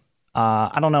deals,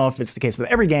 I don't know if it's the case with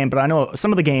every game, but I know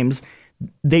some of the games,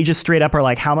 they just straight up are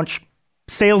like, how much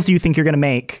sales do you think you're going to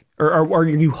make, or are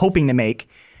you hoping to make?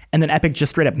 And then Epic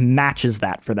just straight up matches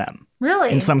that for them.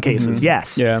 Really? In some cases,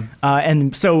 yes. Yeah.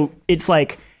 And so it's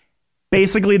like,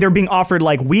 basically they're being offered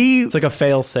like it's like a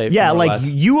fail safe. Yeah, like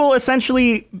you will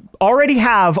essentially already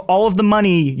have all of the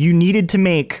money you needed to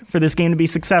make for this game to be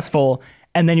successful,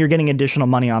 and then you're getting additional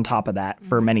money on top of that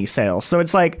for many sales. So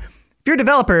it's like, if you're a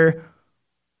developer,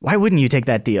 why wouldn't you take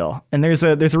that deal? And there's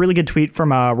a really good tweet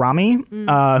from Rami,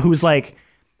 who's like,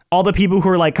 all the people who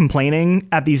are like complaining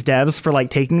at these devs for like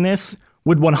taking this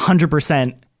would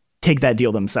 100% take that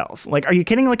deal themselves. Like, are you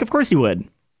kidding? Like, of course you would.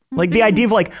 Like the idea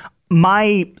of like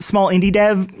my small indie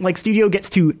dev like studio gets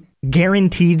to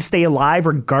guaranteed stay alive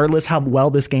regardless how well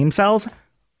this game sells.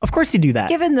 Of course you do that.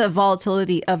 Given the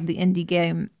volatility of the indie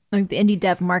game, like the indie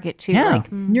dev market too, Yeah. like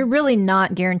you're really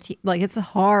not guaranteed. Like it's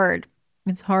hard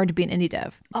to be an indie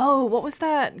dev. Oh, what was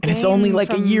that? And it's only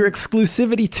like a year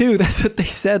exclusivity too. That's what they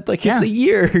said. Like it's Yeah. a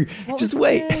year. Just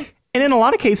wait. And in a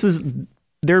lot of cases,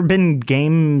 there have been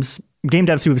game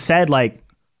devs who have said like,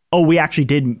 oh, we actually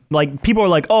did, like people are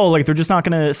like, oh, like they're just not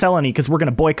going to sell any because we're going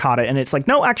to boycott it. And it's like,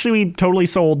 no, actually we totally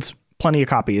sold plenty of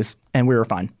copies and we were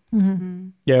fine.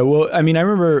 Yeah, well, I mean, I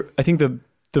remember, I think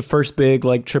the first big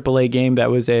like AAA game that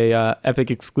was a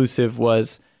Epic exclusive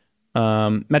was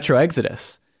Metro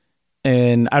Exodus.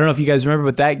 And I don't know if you guys remember,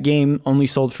 but that game only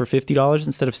sold for $50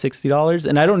 instead of $60.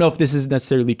 And I don't know if this is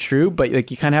necessarily true, but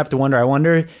like you kind of have to wonder. I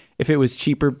wonder if it was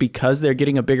cheaper because they're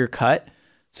getting a bigger cut.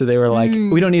 So they were like,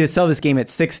 we don't need to sell this game at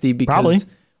 60 because Probably.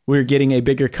 we're getting a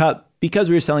bigger cut because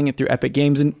we were selling it through Epic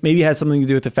Games. And maybe it has something to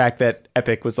do with the fact that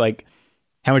Epic was like,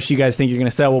 how much do you guys think you're going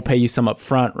to sell? We'll pay you some up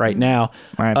front right now.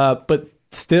 Right. But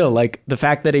still, like the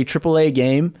fact that a AAA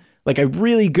game, like a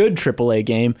really good AAA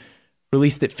game,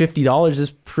 released at $50 is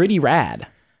pretty rad.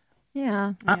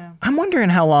 Yeah. I'm wondering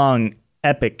how long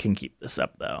Epic can keep this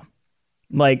up though.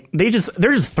 Like they're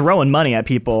just throwing money at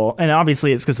people, and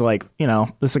obviously it's because like, you know,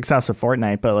 the success of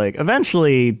Fortnite, but like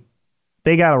eventually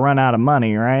they got to run out of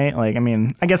money, right? Like, I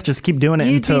mean, I guess just keep doing it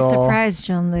You'd until. be surprised,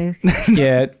 John Luke.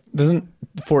 Yeah, doesn't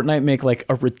Fortnite make like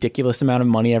a ridiculous amount of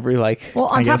money every like Well,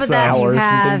 on I top guess, of that, hour you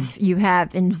or something?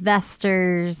 have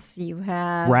investors, you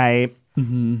have Right.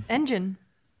 Engine.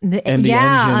 the, And the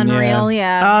yeah, engine, Unreal,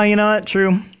 yeah. Oh, you know what?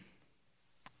 True.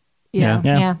 Yeah.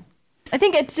 Yeah. yeah. I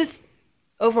think it's just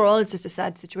overall, it's just a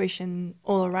sad situation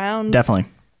all around. Definitely.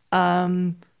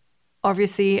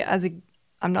 Obviously,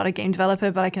 I'm not a game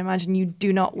developer, but I can imagine you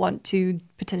do not want to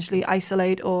potentially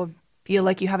isolate or feel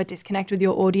like you have a disconnect with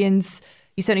your audience.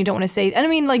 You certainly don't want to say, and I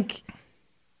mean, like,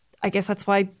 I guess that's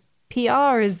why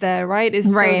PR is there, right? Is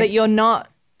Right. so that you're not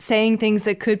saying things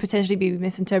that could potentially be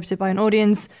misinterpreted by an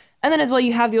audience. And then as well,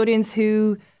 you have the audience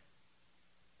who,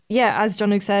 yeah, as John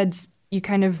Luke said, you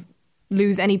kind of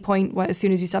lose any point where as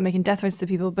soon as you start making death threats to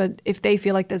people. But if they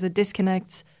feel like there's a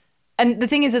disconnect, and the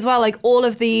thing is as well, like all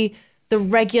of the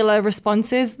regular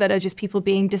responses that are just people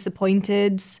being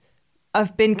disappointed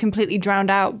have been completely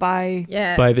drowned out by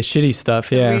Yeah. by the shitty stuff.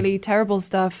 the Yeah. really terrible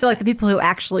stuff. So like the people who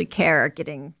actually care are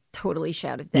getting totally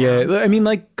shouted down. Yeah, I mean,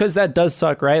 like, because that does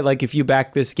suck, right? Like, if you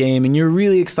back this game and you're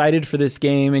really excited for this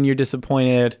game and you're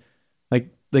disappointed,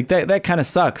 like that kind of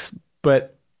sucks.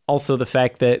 But also the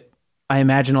fact that I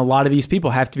imagine a lot of these people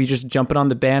have to be just jumping on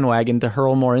the bandwagon to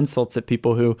hurl more insults at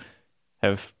people who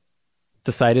have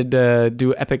decided to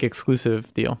do Epic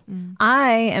exclusive deal.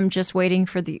 I am just waiting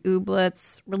for the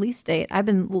Ooblets release date. I've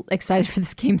been excited for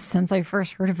this game since I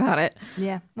first heard about it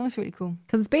Yeah, that was really cool.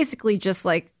 because it's basically just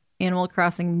like Animal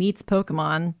Crossing meets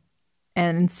Pokemon,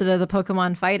 and instead of the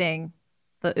Pokemon fighting,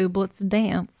 the Ooblets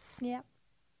dance. Yeah,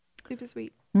 super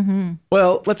sweet.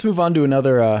 Well, let's move on to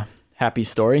another happy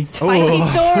story. Spicy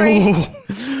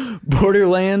story.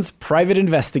 Borderlands Private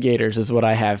Investigators is what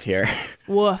I have here.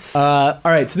 Woof. All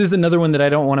right, so this is another one that I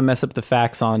don't want to mess up the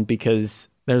facts on because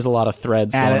there's a lot of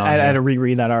threads going on I had here. to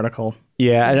reread that article.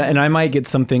 Yeah, and I might get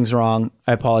some things wrong.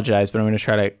 I apologize, but I'm going to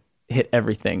try to hit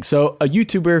everything. So a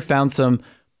YouTuber found some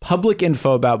public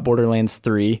info about Borderlands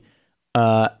 3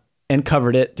 and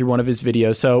covered it through one of his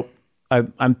videos. So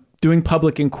I'm doing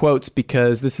public in quotes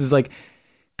because this is like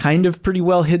kind of pretty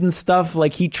well hidden stuff.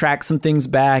 Like he tracked some things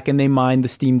back and they mined the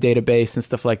Steam database and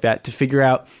stuff like that to figure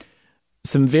out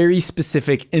some very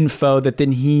specific info that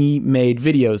then he made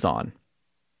videos on.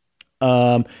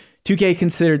 2K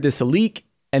considered this a leak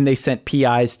and they sent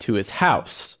PIs to his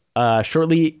house.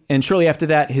 Shortly after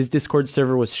that, his Discord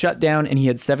server was shut down and he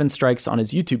had 7 strikes on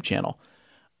his YouTube channel.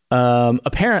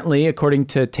 Apparently, according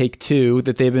to Take-Two,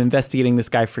 that they've been investigating this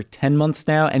guy for 10 months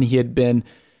now, and he had been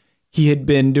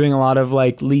doing a lot of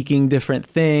like leaking different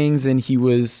things, and he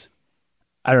was,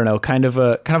 I don't know, kind of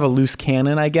a loose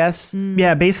cannon, I guess.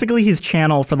 Yeah, basically his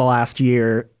channel for the last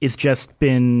year is just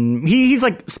been he's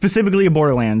like specifically a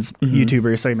Borderlands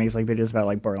YouTuber, so he makes like videos about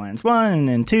like Borderlands 1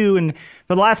 and 2, and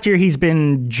for the last year he's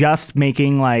been just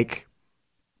making like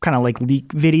kind of like leak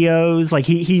videos. Like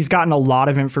he's gotten a lot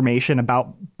of information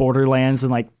about Borderlands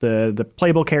and like the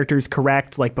playable characters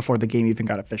correct like before the game even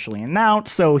got officially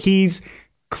announced. So he's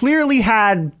clearly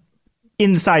had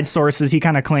inside sources. He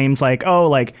kind of claims like, oh,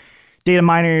 like data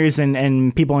miners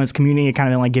and people in his community are kind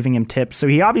of been like giving him tips. So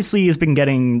he obviously has been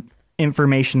getting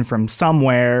information from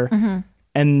somewhere,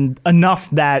 and enough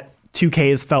that 2K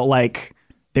has felt like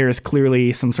there's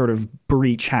clearly some sort of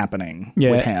breach happening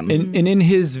with him. And in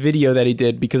his video that he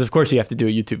did, because of course you have to do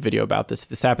a YouTube video about this if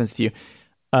this happens to you,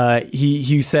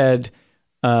 he said,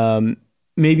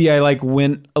 maybe I like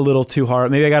went a little too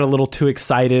hard. Maybe I got a little too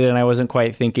excited and I wasn't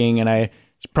quite thinking, and I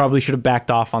probably should have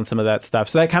backed off on some of that stuff.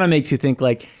 So that kind of makes you think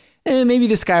like, maybe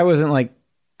this guy wasn't like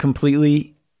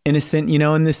completely innocent,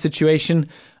 in this situation.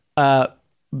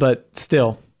 But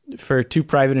still, for 2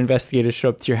 private investigators to show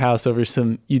up to your house over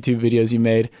some YouTube videos you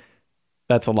made,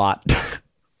 that's a lot.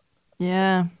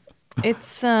 Yeah.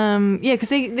 It's, because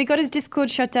they got his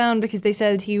Discord shut down because they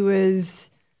said he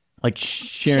was like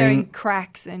sharing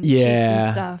cracks and cheats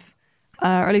and stuff. Or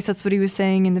at least that's what he was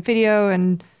saying in the video.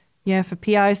 And yeah, for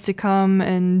PIs to come,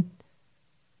 and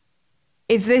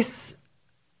is this,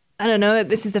 I don't know,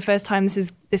 this is the first time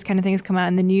this kind of thing has come out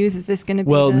in the news. Is this going to be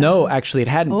no, actually it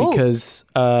hadn't, because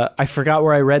I forgot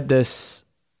where I read this.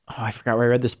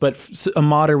 But a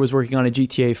modder was working on a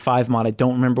GTA 5 mod. I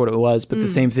don't remember what it was, but the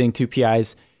same thing, 2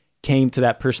 PIs came to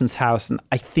that person's house, and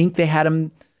I think they had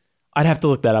him. I'd have to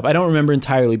look that up. I don't remember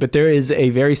entirely, but there is a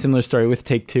very similar story with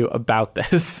Take-Two about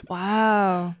this.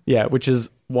 Wow. Yeah, which is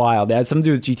wild. It had something to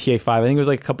do with GTA 5. I think it was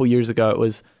like a couple years ago. It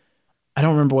was, I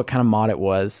don't remember what kind of mod it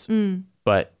was,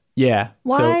 but yeah.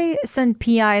 Why send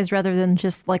PIs rather than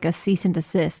just like a cease and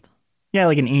desist? Yeah,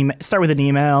 like an email. Start with an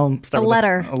email. A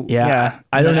letter.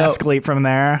 I don't know. Escalate from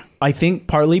there. I think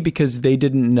partly because they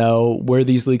didn't know where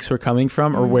these leaks were coming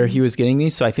from or where he was getting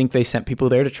these. So I think they sent people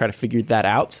there to try to figure that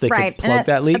out so they could plug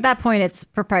that leak. At that point, it's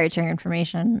proprietary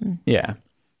information. Yeah.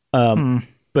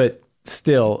 But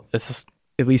still, it's just,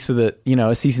 at least with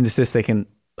a cease and desist, they can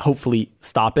hopefully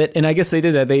stop it. And I guess they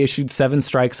did that. They issued 7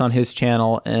 strikes on his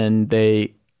channel, and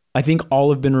I think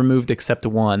all have been removed except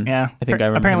one. Yeah. I think I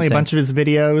remember apparently him a bunch of his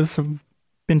videos have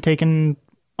been taken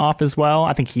off as well.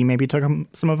 I think he maybe took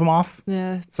some of them off.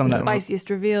 Yeah. Some the of them. spiciest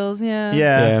reveals. Yeah.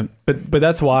 Yeah. But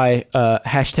that's why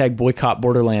hashtag boycott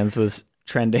Borderlands was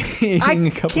trending. I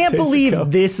can't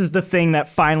believe this is the thing that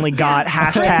finally got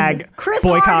hashtag Chris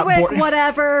boycott Hardwick,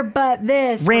 whatever, but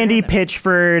this. Randy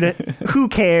Pitchford, who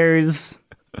cares?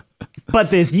 But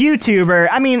this YouTuber,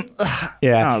 I mean,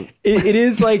 yeah, it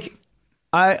is like,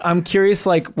 I'm curious,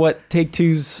 like what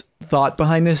Take-Two's thought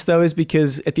behind this though is,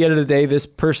 because at the end of the day, this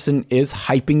person is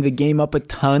hyping the game up a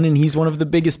ton, and he's one of the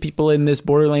biggest people in this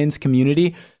Borderlands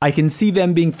community. I can see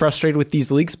them being frustrated with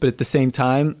these leaks, but at the same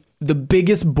time, the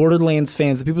biggest Borderlands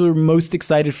fans, the people who are most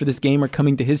excited for this game, are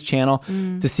coming to his channel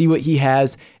to see what he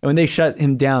has. And when they shut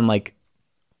him down, like,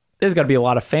 there's got to be a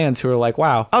lot of fans who are like,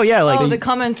 wow. Oh yeah, like the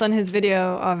comments on his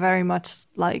video are very much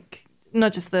like,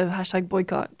 not just the hashtag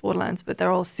boycott Borderlands, but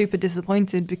they're all super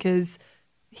disappointed because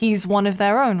he's one of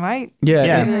their own, right?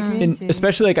 Yeah. And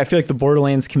especially like, I feel like the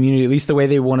Borderlands community, at least the way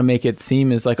they want to make it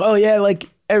seem, is like, oh yeah, like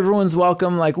everyone's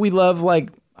welcome. Like we love, like,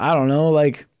 I don't know,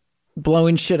 like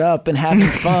blowing shit up and having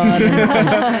fun.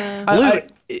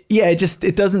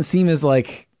 It doesn't seem as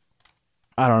like,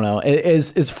 I don't know,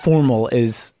 as formal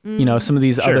as, some of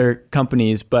these other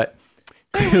companies, but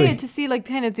it's very weird to see like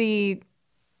kind of the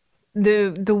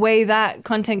way that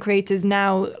content creators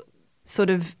now sort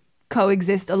of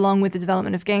coexist along with the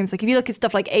development of games. Like if you look at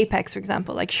stuff like Apex, for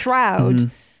example, like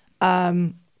Shroud,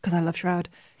 because I love Shroud,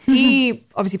 he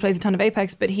obviously plays a ton of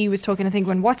Apex, but he was talking, I think,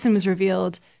 when Wattson was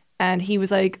revealed, and he was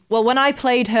like, well, when I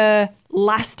played her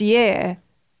last year,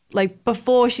 like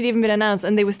before she'd even been announced,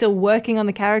 and they were still working on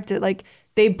the character, like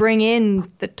they bring in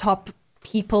the top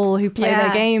people who play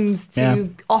their games to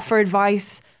offer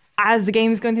advice as the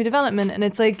game's going through development. And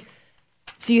it's like,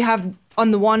 so you have,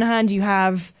 on the one hand, you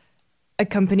have a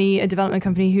development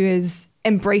company who is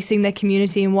embracing their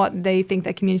community and what they think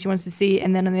their community wants to see.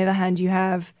 And then on the other hand, you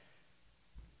have,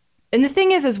 and the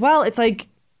thing is as well, it's like,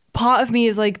 part of me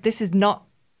is like, this is not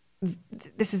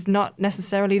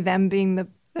necessarily them being the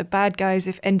bad guys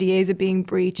if NDAs are being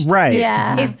breached. Right.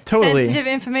 If totally. sensitive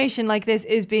information like this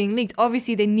is being leaked,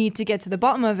 obviously they need to get to the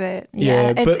bottom of it.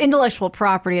 Yeah, it's intellectual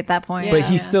property at that point. But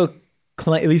he's still,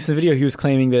 at least in the video, he was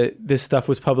claiming that this stuff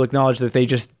was public knowledge that they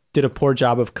just did a poor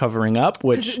job of covering up.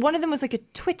 Which one of them was like a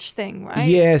Twitch thing, right?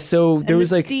 Yeah, so there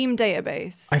was like Steam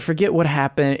database. I forget what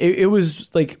happened. It was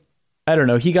like, I don't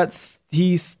know.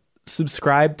 He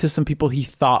subscribed to some people he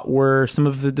thought were some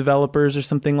of the developers or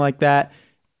something like that.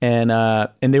 And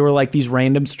they were like these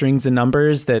random strings of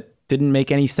numbers that didn't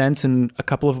make any sense, and a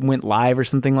couple of them went live or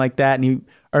something like that. And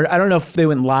I don't know if they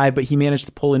went live, but he managed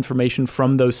to pull information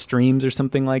from those streams or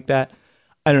something like that.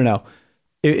 I don't know.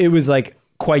 It was like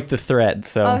quite the thread.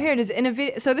 So Oh, here it is. In a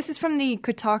video, so this is from the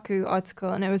Kotaku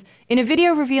article, and it was in a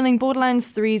video revealing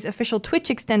Borderlands 3's official Twitch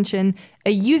extension.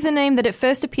 A username that at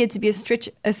first appeared to be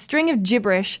a string of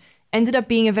gibberish ended up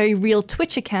being a very real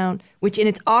Twitch account, which in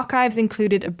its archives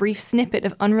included a brief snippet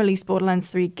of unreleased Borderlands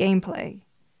 3 gameplay.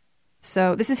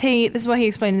 So this is what he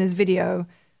explained in his video.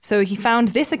 So he found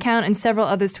this account and several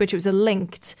others to which it was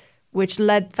linked, which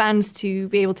led fans to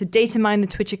be able to data mine the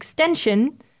Twitch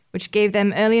extension, which gave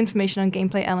them early information on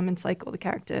gameplay elements like all the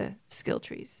character skill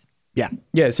trees. Yeah.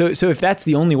 yeah, so if that's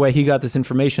the only way he got this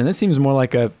information, this seems more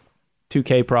like a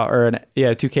 2K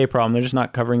problem. They're just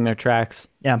not covering their tracks.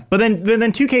 Yeah, but then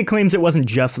 2K claims it wasn't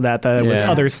just that it was Yeah.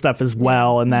 other stuff as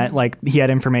well, and that like he had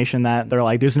information that they're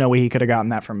like, there's no way he could have gotten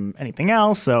that from anything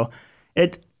else. So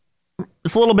it's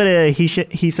a little bit of he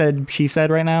said, she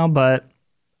said right now, but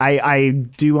I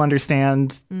do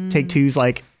understand Take-Two's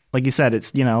like you said,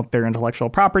 it's, you know, their intellectual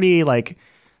property, like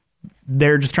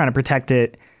they're just trying to protect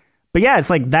it. But yeah, it's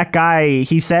like that guy,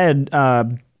 he said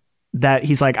that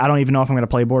he's like, I don't even know if I'm going to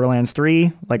play Borderlands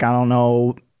 3. Like, I don't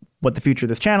know what the future of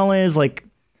this channel is. Like,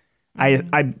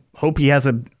 I hope he has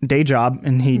a day job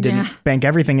and he didn't bank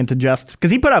everything into just,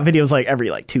 because he put out videos like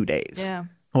every 2 days. Yeah.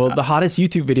 Well, the hottest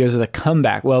YouTube videos are the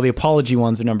comeback. Well, the apology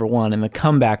ones are number one, and the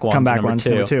comeback ones are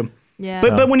number two. Yeah.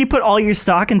 But when you put all your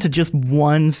stock into just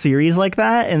one series like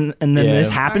that, and then this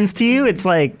happens to you, it's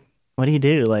like, what do you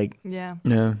do? Like, Yeah.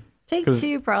 Yeah,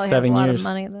 Take-Two probably has a 7 lot years. of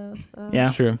money, though. So. yeah.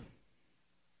 It's true.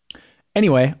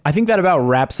 Anyway, I think that about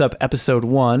wraps up episode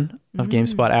 1 of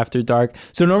GameSpot After Dark.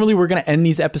 So normally we're going to end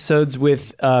these episodes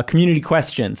with community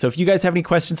questions. So if you guys have any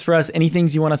questions for us, any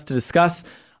things you want us to discuss,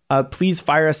 please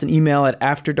fire us an email at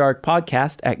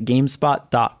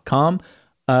afterdarkpodcast@gamespot.com.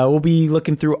 We'll be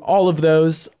looking through all of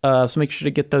those, so make sure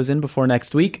to get those in before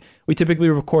next week. We typically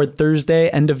record Thursday,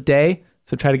 end of day,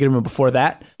 so try to get them in before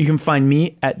that. You can find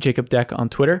me at Jacob Deck on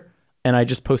Twitter, and I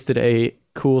just posted a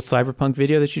cool Cyberpunk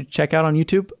video that you should check out on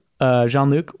YouTube.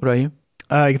 Jean-Luc, what about you?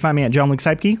 You can find me at John Luke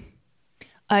Seipke. You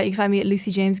can find me at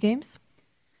Lucy James Games.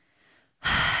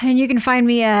 And you can find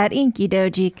me at Inky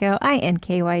Dojiko,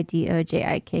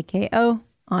 INKYDOJIKKO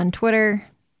on Twitter.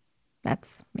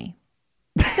 That's me.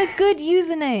 It's a good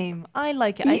username. I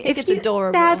like it. I think it's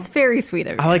adorable. That's very sweet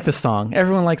of you. I like the song.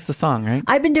 Everyone likes the song, right?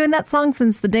 I've been doing that song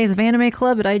since the days of Anime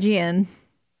Club at IGN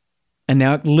And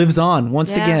now it lives on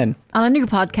once Yeah. again. on a new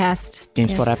podcast.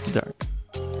 GameSpot Yeah. After Dark.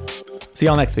 See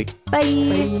y'all next week.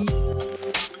 Bye. Bye.